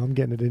vinyl, so I'm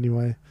getting it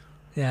anyway.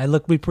 Yeah,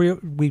 look, we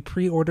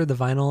pre-ordered the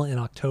vinyl in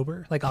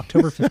October, like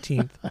October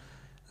 15th.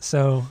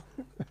 So,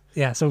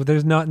 yeah, so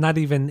there's not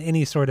even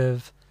any sort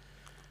of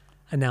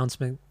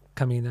announcement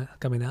coming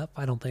up,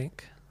 I don't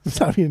think. It's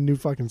not even a new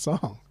fucking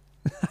song.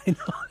 I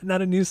know,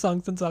 not a new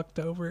song since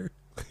October.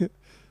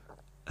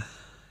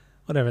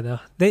 Whatever though.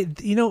 They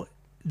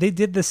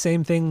did the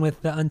same thing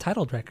with the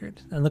Untitled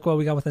record, and look what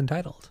we got with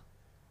Untitled.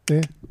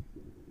 Yeah,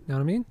 You know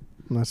what I mean?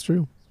 that's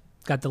true.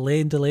 Got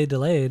delayed,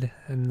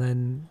 and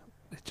then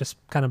it just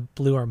kind of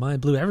blew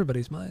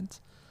everybody's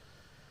minds.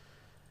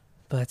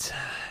 But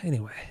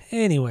anyway,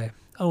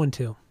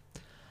 0-2.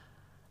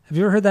 Have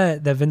you ever heard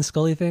that Vince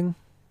Scully thing?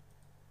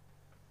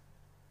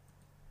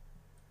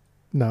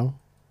 No,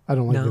 I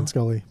don't like No? Vince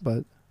Scully,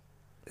 but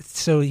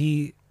So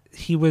he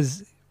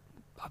was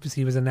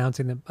obviously he was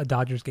announcing a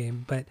Dodgers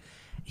game, but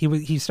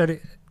he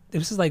started.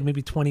 This was like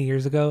maybe 20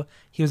 years ago.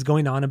 He was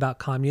going on about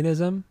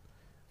communism,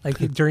 like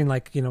during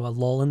like a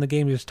lull in the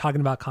game. He was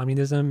talking about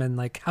communism and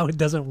like how it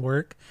doesn't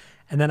work,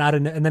 and then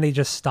and then he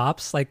just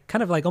stops, like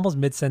kind of like almost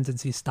mid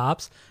sentence. He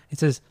stops. He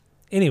says,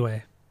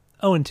 "Anyway,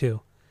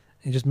 0-2."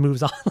 He just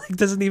moves on. Like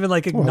doesn't even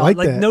like acknowledge,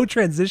 like that. no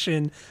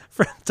transition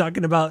from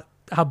talking about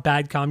how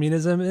bad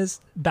communism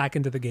is back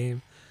into the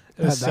game.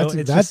 It was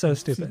it's just so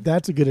stupid.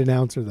 That's a good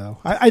announcer, though.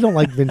 I don't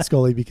like Vince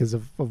Scully because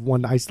of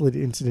one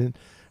isolated incident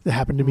that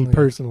happened to me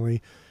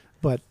personally.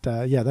 But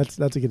yeah, that's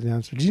a good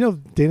announcer. Did you know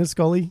Dana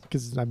Scully?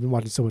 Because I've been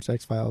watching so much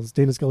X-Files.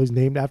 Dana Scully's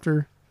named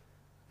after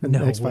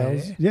No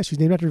X-Files. way. Yeah, she's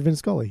named after Vince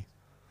Scully.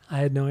 I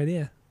had no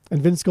idea.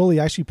 And Vince Scully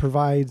actually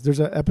provides. There's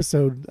an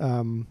episode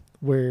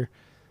where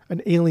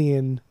an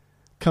alien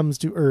comes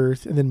to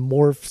Earth and then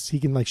morphs. He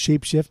can like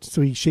shapeshift,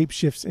 so he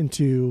shapeshifts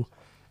into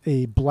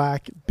a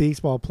black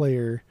baseball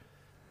player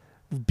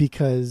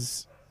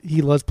because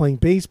he loves playing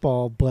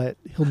baseball, but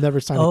he'll never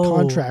sign a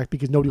contract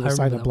because nobody will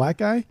sign a black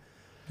guy.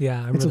 Yeah, I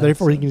remember and so that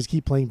therefore he episode. can just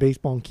keep playing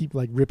baseball and keep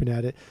like ripping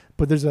at it.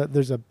 But there's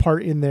a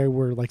part in there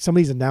where like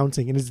somebody's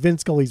announcing and it's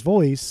Vince Scully's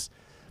voice.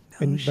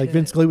 And like shit.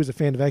 Vince Scully was a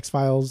fan of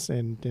X-Files,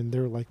 and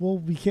they're like, well,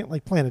 we can't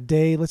like plan a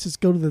day. Let's just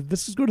go to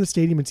the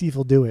stadium and see if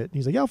he'll do it. And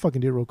he's like, yeah, I'll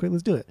fucking do it real quick.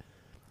 Let's do it.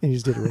 And he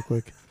just did it real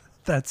quick.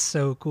 That's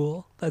so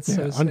cool. That's Yeah,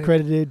 so sick.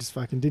 uncredited, just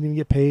fucking didn't even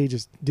get paid.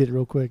 Just did it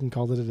real quick and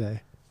called it a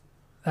day.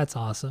 That's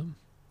awesome.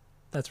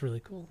 That's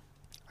really cool.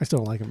 I still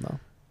don't like him though.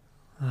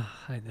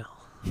 I know.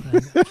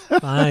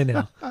 I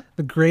know.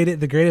 The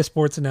greatest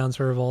sports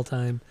announcer of all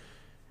time.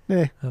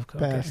 Okay.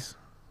 Pass.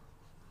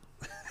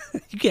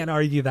 You can't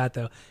argue that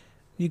though.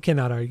 You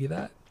cannot argue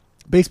that.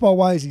 Baseball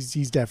wise,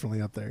 he's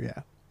definitely up there.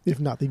 Yeah, if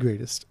not the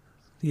greatest.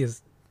 He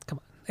is. Come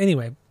on.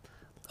 Anyway,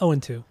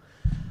 0-2.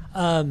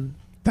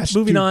 That's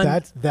Moving dude, on.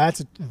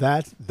 That's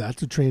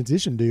a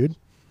transition, dude.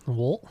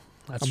 Well,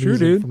 that's I'm true,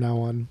 using it dude. from now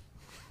on.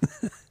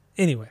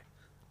 Anyway,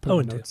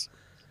 Put in 0-2. notes.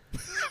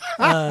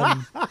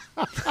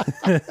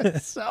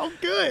 So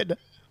good.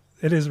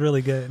 It is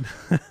really good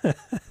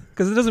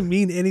because it doesn't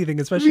mean anything,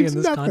 especially in means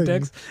this nothing.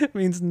 context. It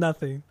means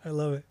nothing. I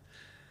love it.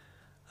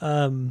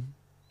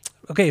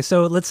 Okay,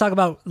 so let's talk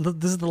about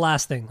this is the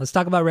last thing. Let's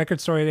talk about Record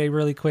Store Day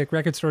really quick.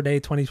 Record Store Day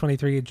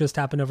 2023 it just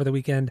happened over the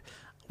weekend.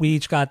 We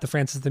each got the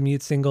Francis the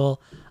Mute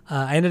single.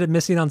 I ended up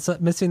missing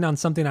on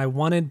something I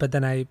wanted, but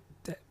then I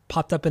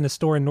popped up in a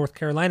store in North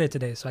Carolina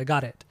today, so I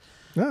got it.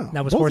 Oh,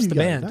 That was both Horse of the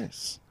you got it. Band.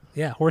 Nice.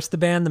 Yeah, Horse the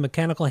Band, The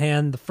Mechanical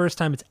Hand, the first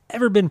time it's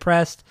ever been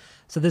pressed.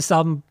 So this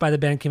album by the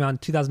band came out in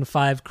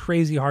 2005.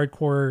 Crazy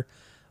hardcore,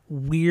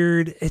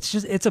 weird.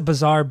 It's a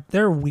bizarre.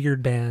 They're a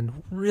weird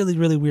band, really,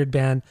 really weird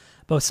band.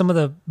 But some of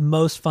the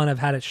most fun I've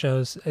had at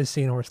shows is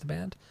seeing Horse the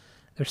Band.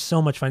 They're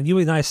so much fun. You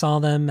and I saw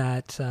them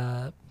at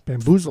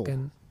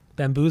Bamboozle.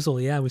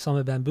 Bamboozle. Yeah, we saw them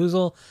at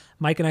Bamboozle.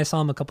 Mike and I saw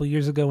them a couple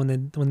years ago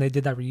when they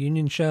did that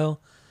reunion show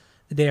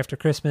the day after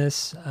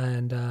Christmas.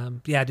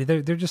 And yeah,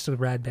 dude, they're just a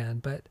rad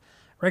band. But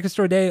Record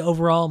Store Day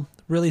overall,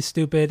 really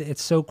stupid.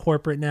 It's so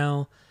corporate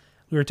now.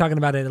 We were talking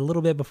about it a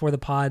little bit before the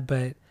pod,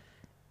 but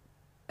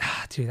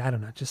dude, I don't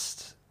know.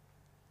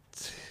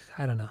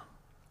 I don't know.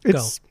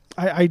 It's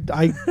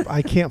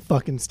I can't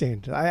fucking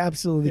stand it. I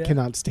absolutely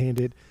cannot stand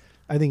it.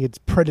 I think it's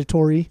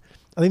predatory.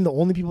 I think the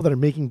only people that are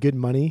making good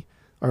money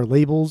are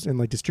labels and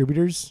like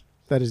distributors.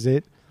 That is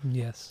it.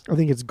 Yes. I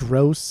think it's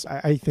gross.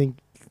 I think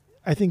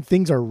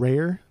things are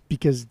rare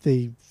because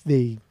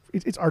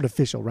it's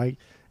artificial, right?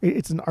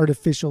 It's an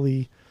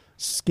artificially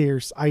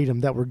scarce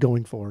item that we're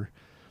going for.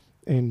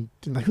 And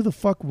like, who the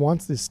fuck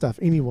wants this stuff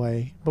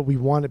anyway? But we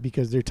want it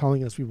because they're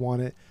telling us we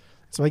want it.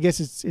 So I guess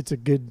it's a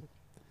good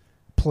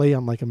play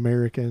on like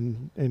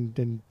American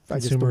and I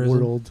guess the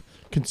world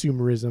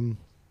consumerism.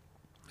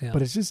 Yeah.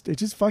 But it's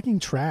just fucking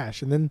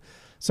trash. And then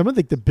some of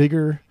the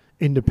bigger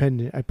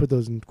independent, I put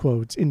those in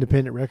quotes,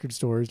 independent record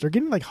stores, they're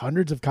getting like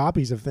hundreds of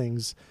copies of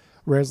things,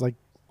 whereas like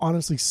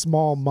honestly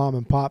small mom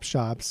and pop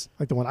shops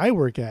like the one I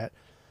work at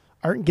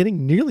aren't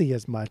getting nearly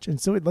as much. And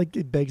so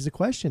it begs the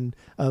question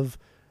of,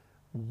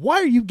 why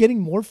are you getting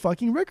more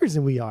fucking records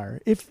than we are?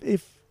 Is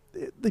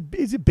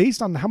it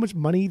based on how much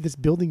money this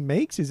building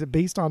makes? Is it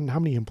based on how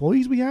many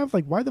employees we have?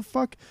 Like, why the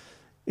fuck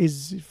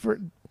is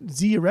for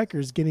Zia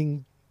Records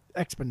getting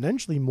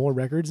exponentially more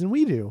records than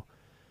we do?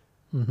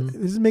 Mm-hmm.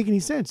 It doesn't make any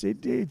sense.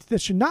 That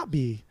should not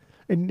be.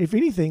 And if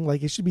anything,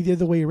 like, it should be the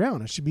other way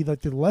around. It should be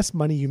like the less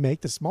money you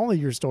make, the smaller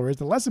your store is,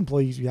 the less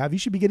employees you have, you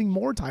should be getting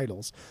more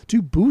titles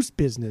to boost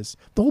business.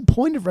 The whole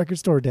point of Record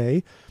Store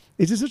Day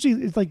is essentially,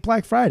 it's like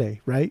Black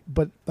Friday, right?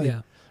 But like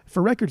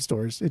for record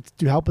stores, it's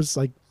to help us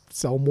like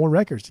sell more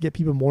records, to get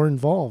people more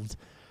involved.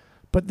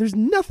 But there's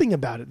nothing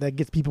about it that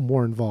gets people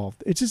more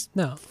involved. It's just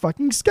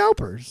fucking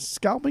scalpers,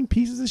 scalping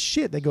pieces of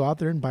shit. They go out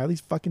there and buy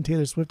these fucking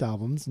Taylor Swift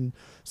albums and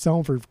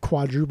sell them for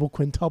quadruple,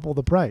 quintuple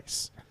the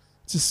price.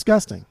 It's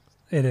disgusting.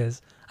 It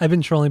is. I've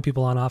been trolling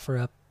people on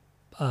OfferUp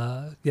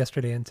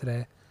yesterday and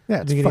today.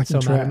 Yeah, it's getting fucking so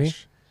trash. mad at me.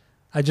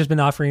 I've just been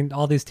offering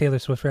all these Taylor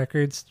Swift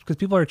records because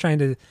people are trying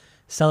to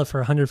sell it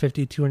for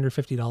 $150,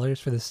 $250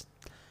 for this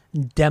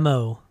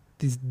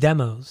these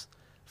demos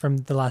from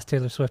the last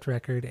Taylor Swift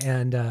record.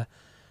 And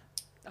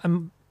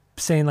I'm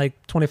saying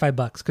like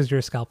 $25 because you're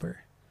a scalper.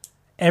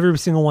 Every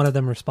single one of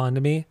them respond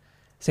to me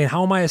saying,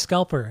 how am I a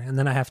scalper? And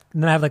then I have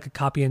like a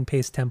copy and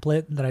paste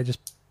template that I just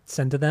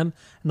send to them.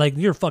 And like,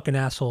 you're a fucking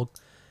asshole.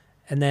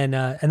 And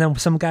then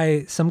some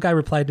guy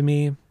replied to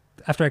me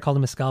after I called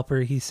him a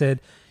scalper. He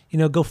said,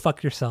 go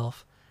fuck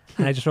yourself.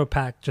 And I just wrote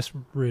back, just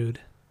rude.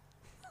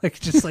 Like,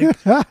 just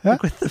like, like,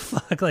 what the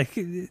fuck? Like,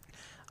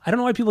 I don't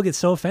know why people get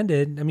so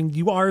offended. I mean,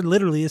 you are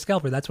literally a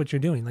scalper. That's what you're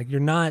doing. Like, you're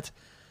not,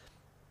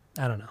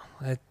 I don't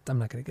know. I'm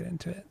not going to get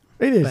into it.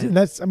 It is.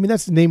 But, And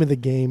that's the name of the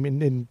game.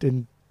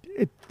 And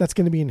that's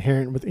going to be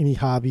inherent with any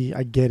hobby.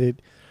 I get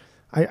it.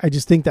 I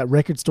just think that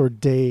Record Store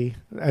Day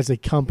as a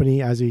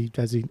company, as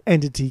an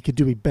entity, could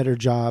do a better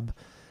job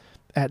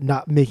at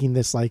not making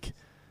this like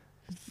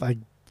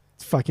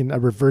fucking a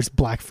reverse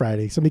Black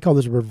Friday. Somebody called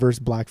this a reverse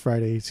Black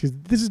Friday.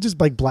 This is just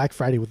like Black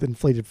Friday with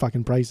inflated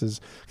fucking prices.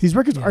 These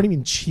records aren't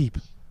even cheap.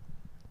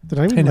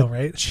 They're not even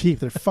right? cheap.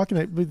 They're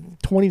fucking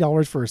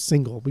 $20 for a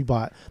single. We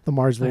bought the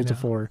Mars Volta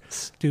for.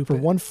 Stupid.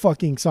 For one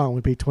fucking song,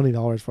 we paid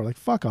 $20 for. Like,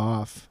 fuck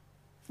off.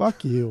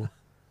 Fuck you.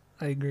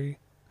 I agree.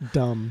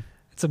 Dumb.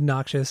 It's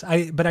obnoxious.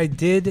 I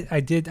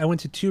went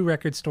to 2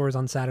 record stores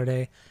on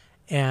Saturday,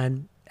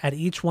 and at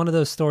each one of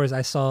those stores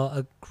I saw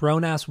a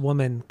grown-ass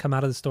woman come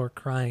out of the store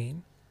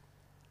crying.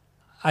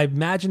 I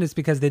imagine it's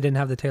because they didn't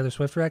have the Taylor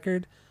Swift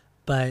record,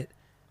 but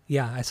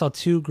yeah, I saw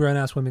 2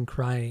 grown-ass women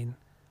crying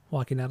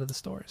walking out of the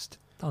stores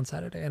on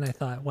Saturday, and I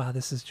thought, wow,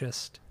 this is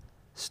just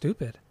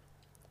stupid.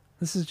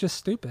 This is just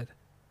stupid.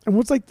 And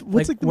what's like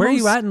where are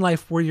you at in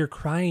life where you're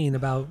crying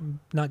about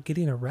not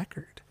getting a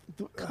record?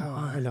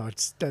 I know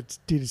it's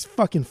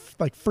fucking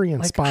like free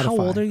on Spotify. How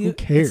old are you? Who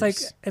cares?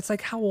 It's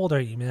like how old are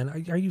you,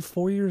 man? Are you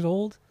 4 years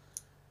old?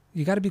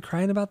 You got to be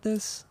crying about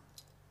this?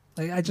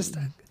 Like,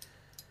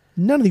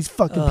 none of these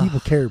fucking people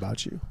care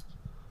about you.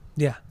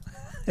 Yeah.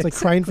 It's like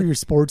crying for your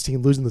sports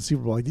team losing the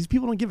Super Bowl. Like, these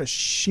people don't give a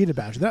shit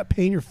about you. They're not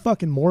paying your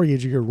fucking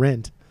mortgage or your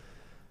rent.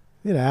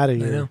 Get out of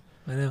here.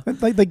 I know.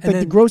 Like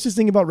the grossest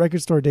thing about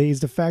Record Store Day is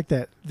the fact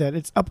that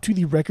it's up to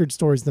the record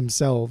stores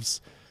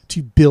themselves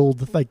to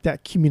build like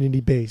that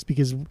community base,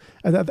 because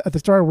at the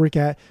store I work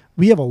at,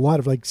 we have a lot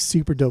of like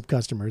super dope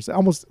customers.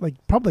 Almost like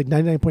probably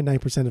like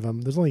 99.9% of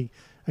them. There's only,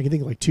 I can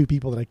think of like 2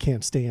 people that I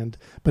can't stand,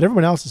 but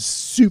everyone else is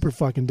super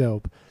fucking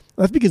dope.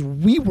 That's because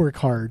we work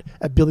hard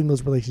at building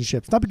those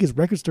relationships, not because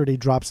Record Store Day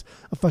drops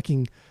a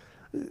fucking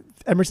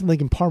Emerson,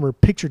 Lake and Palmer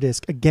picture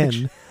disc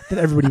again that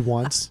everybody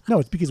wants. No,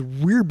 it's because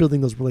we're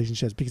building those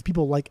relationships, because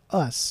people like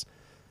us.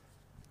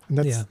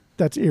 And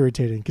that's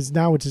irritating, because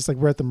now it's just like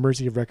we're at the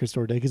mercy of Record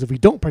Store Day, because if we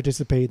don't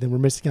participate, then we're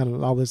missing out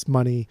on all this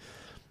money,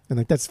 and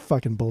like that's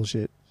fucking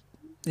bullshit.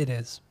 It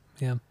is.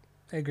 Yeah,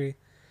 I agree.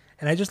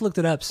 And I just looked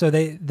it up. So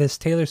this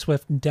Taylor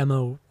Swift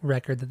demo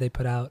record that they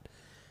put out,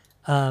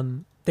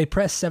 they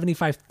pressed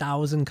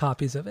 75,000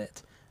 copies of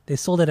it. They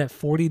sold it at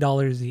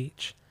 $40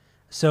 each.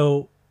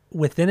 So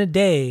within a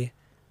day,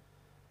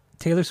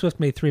 Taylor Swift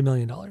made $3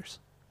 million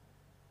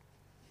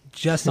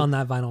just on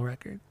that vinyl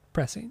record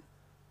pressing.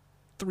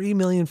 $3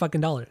 million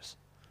fucking dollars.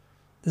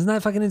 Isn't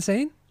that fucking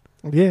insane?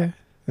 Yeah.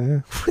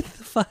 What the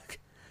fuck?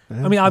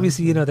 I mean,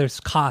 obviously, there's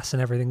costs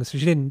and everything, so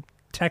she didn't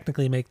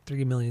technically make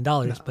 $3 million,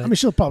 but I mean,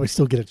 she'll probably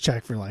still get a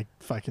check for like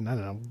fucking, I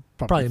don't know,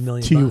 probably $1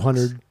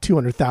 million.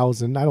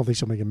 200,000. I don't think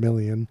she'll make $1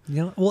 million.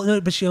 Well,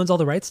 no, but she owns all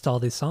the rights to all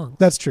these songs.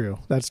 That's true.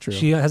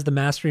 She has the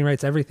mastering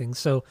rights, everything.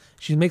 So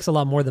she makes a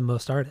lot more than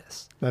most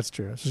artists. That's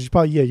true. So she's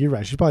probably, you're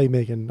right. She's probably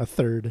making a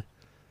third.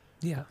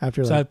 Yeah.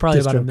 After so like probably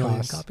about 1 million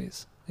costs.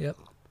 copies. Yep.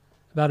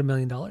 About $1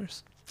 million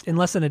in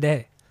less than a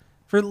day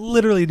for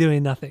literally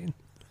doing nothing.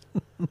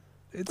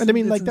 And I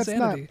mean, like,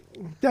 insanity.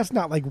 that's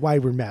not like why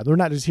we're mad. We're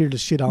not just here to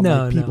shit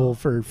on people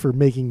for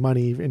making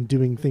money and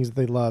doing things that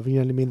they love. You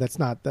know what I mean? That's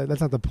not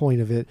the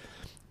point of it.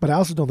 But I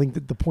also don't think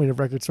that the point of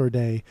Record Store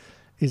Day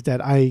is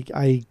that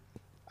I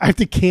have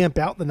to camp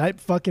out the night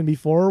fucking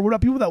before. What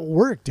about people that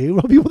work, dude?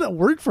 What about people that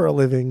work for a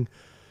living?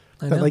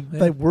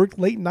 That work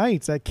late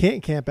nights, that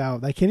can't camp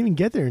out. That can't even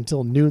get there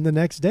until noon the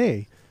next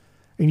day.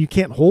 And you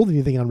can't hold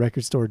anything on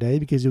Record Store Day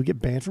because you'll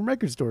get banned from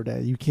Record Store Day.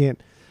 You can't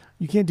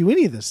do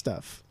any of this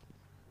stuff.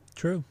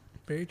 True.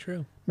 Very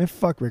true. Man,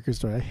 fuck Record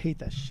Store. I hate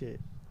that shit.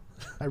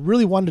 I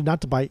really wanted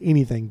not to buy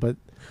anything, but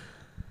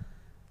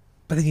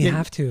But then you Yeah.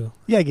 have to.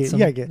 Yeah, you Some-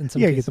 gotta get in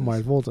some the cases.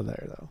 Mars Volta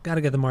there though. Got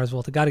to get the Mars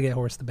Volta. Got to get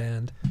Horse the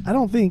Band. I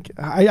don't think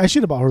I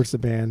should have bought Horse the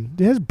Band.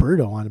 It has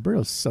Birdo on it.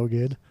 Birdo's so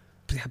good.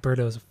 But yeah,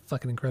 Birdo is a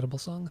fucking incredible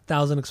song.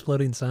 1,000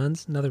 Exploding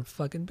Suns, another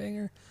fucking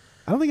banger.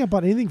 I don't think I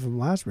bought anything from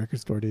last record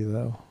store day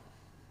though.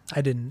 I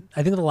didn't.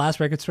 I think the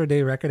last Record Store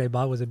Day record I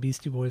bought was a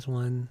Beastie Boys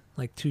one,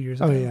 like 2 years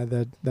ago. Oh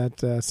yeah,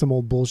 that some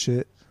old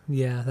bullshit.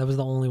 Yeah, that was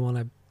the only one I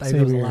think Same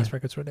it was the here. last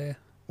Record Store Day. I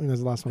think that's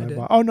the last one I I did.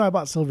 bought. Oh no, I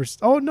bought Silver.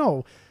 Oh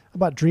no, I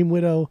bought Dream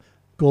Widow,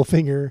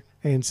 Goldfinger,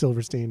 and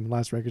Silverstein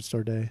last record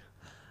store day.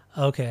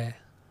 Okay.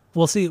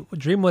 Well, see,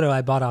 Dream Widow I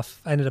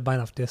ended up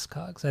buying off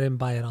Discogs. I didn't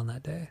buy it on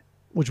that day.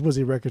 Which was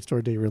a record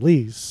store day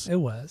release. It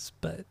was,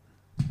 but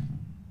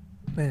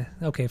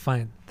okay,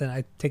 fine. Then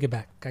I take it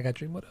back. I got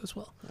Dream Widow as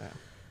well.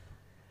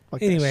 Fuck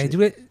that Anyway, shit. do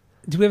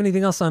we have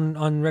anything else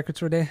on Record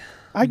Store Day?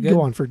 I can good?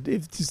 go on for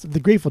if just the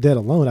Grateful Dead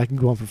alone. I can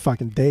go on for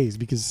fucking days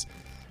because,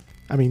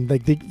 I mean,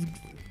 like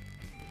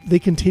they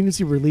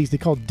continuously release. They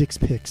call it Dick's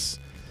Picks,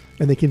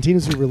 and they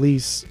continuously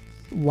release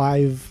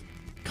live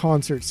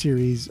concert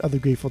series of the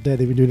Grateful Dead.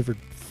 They've been doing it for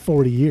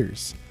 40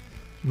 years,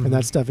 Mhm. and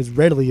that stuff is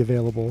readily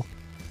available.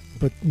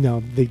 But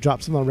no, they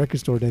dropped something on Record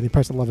Store Day. They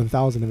priced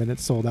 11,000 of it, and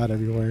it's sold out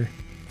everywhere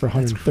for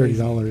That's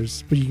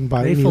 $130. But you can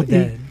buy Grateful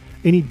Dead.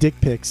 any Dick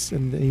Picks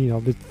and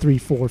the 3,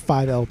 4,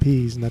 5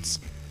 LPs, and that's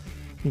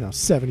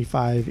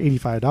 $75,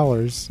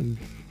 $85 and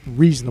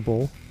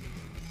reasonable.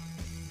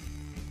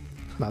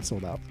 Not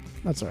sold out.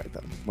 That's all right though.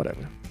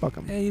 Whatever. Fuck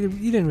them. You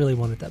didn't really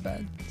want it that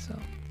bad, so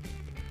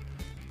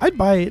I'd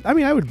buy it. I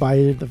mean, I would buy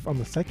it on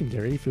the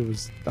secondary if it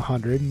was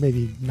 100,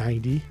 maybe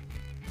 90.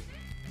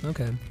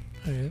 okay,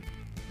 all right.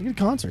 A good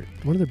concert,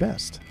 one of their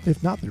best,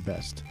 if not their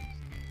best.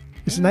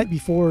 It's the Yeah. night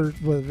before,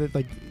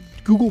 like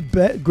Google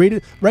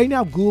greatest right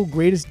now. Google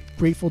greatest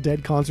Grateful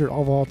Dead concert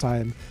of all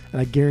time,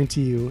 and I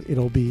guarantee you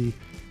it'll be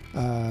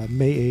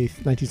May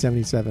 8th,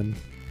 1977.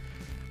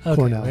 Okay,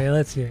 Cornell. wait,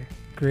 let's hear.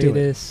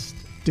 Greatest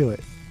Do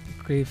it.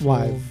 Grateful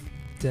Live.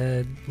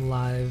 Dead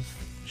live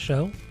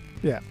show.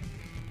 Yeah.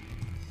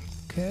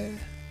 Okay.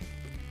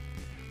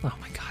 Oh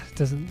my god, it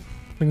doesn't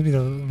bring me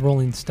the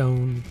Rolling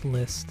Stone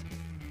list.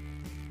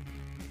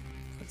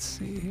 Let's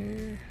see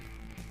here.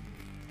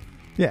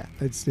 Yeah,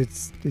 it's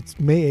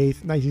May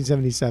 8th,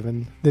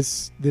 1977.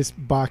 This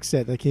box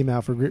set that came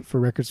out for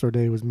Record Store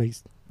Day was May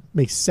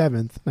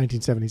 7th,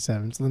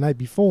 1977. So the night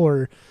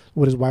before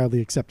what is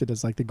widely accepted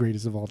as like the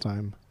greatest of all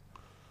time.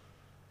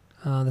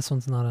 This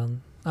one's not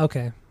on.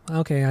 Okay,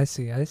 I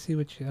see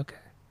what you. Okay.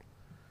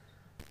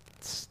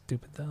 It's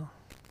stupid though.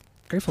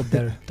 Grateful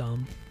Dead are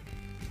dumb.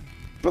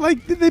 But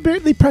like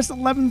they pressed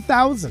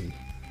 11,000.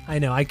 I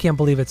know. I can't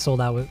believe it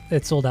sold out.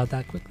 It sold out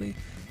that quickly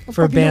I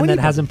for a fucking know band that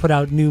anybody. hasn't put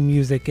out new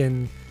music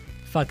in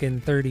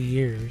fucking 30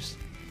 years.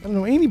 I don't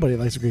know anybody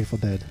that likes the Grateful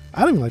Dead.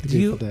 I don't even like the Do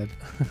you- Grateful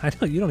Dead. I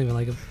know you don't even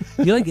like them.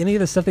 Do you like any of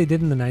the stuff they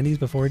did in the 90s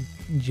before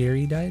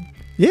Jerry died?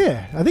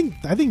 Yeah, I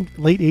think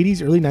late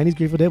 80s, early 90s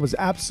Grateful Dead was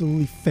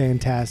absolutely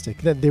fantastic.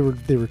 That they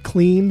were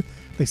clean.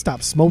 They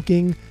stopped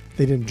smoking.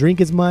 They didn't drink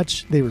as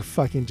much. They were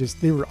fucking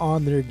they were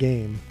on their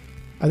game.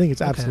 I think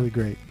it's Okay. absolutely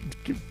great.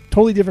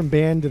 Totally different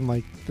band than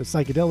like the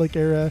psychedelic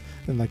era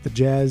and like the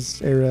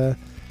jazz era,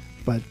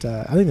 but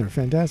I think they were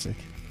fantastic.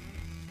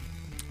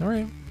 All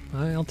right.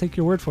 I'll take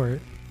your word for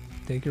it.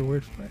 Take your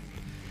word for it.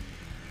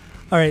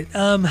 All right.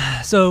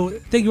 So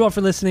thank you all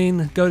for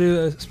listening. Go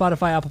to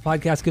Spotify, Apple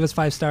Podcasts. Give us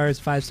 5 stars,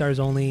 5 stars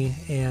only.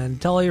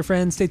 And tell all your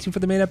friends. Stay tuned for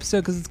the main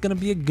episode because it's going to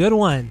be a good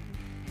one.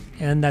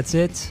 And that's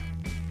it.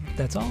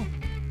 That's all.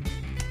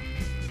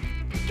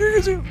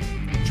 Cheers,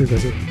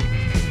 guys.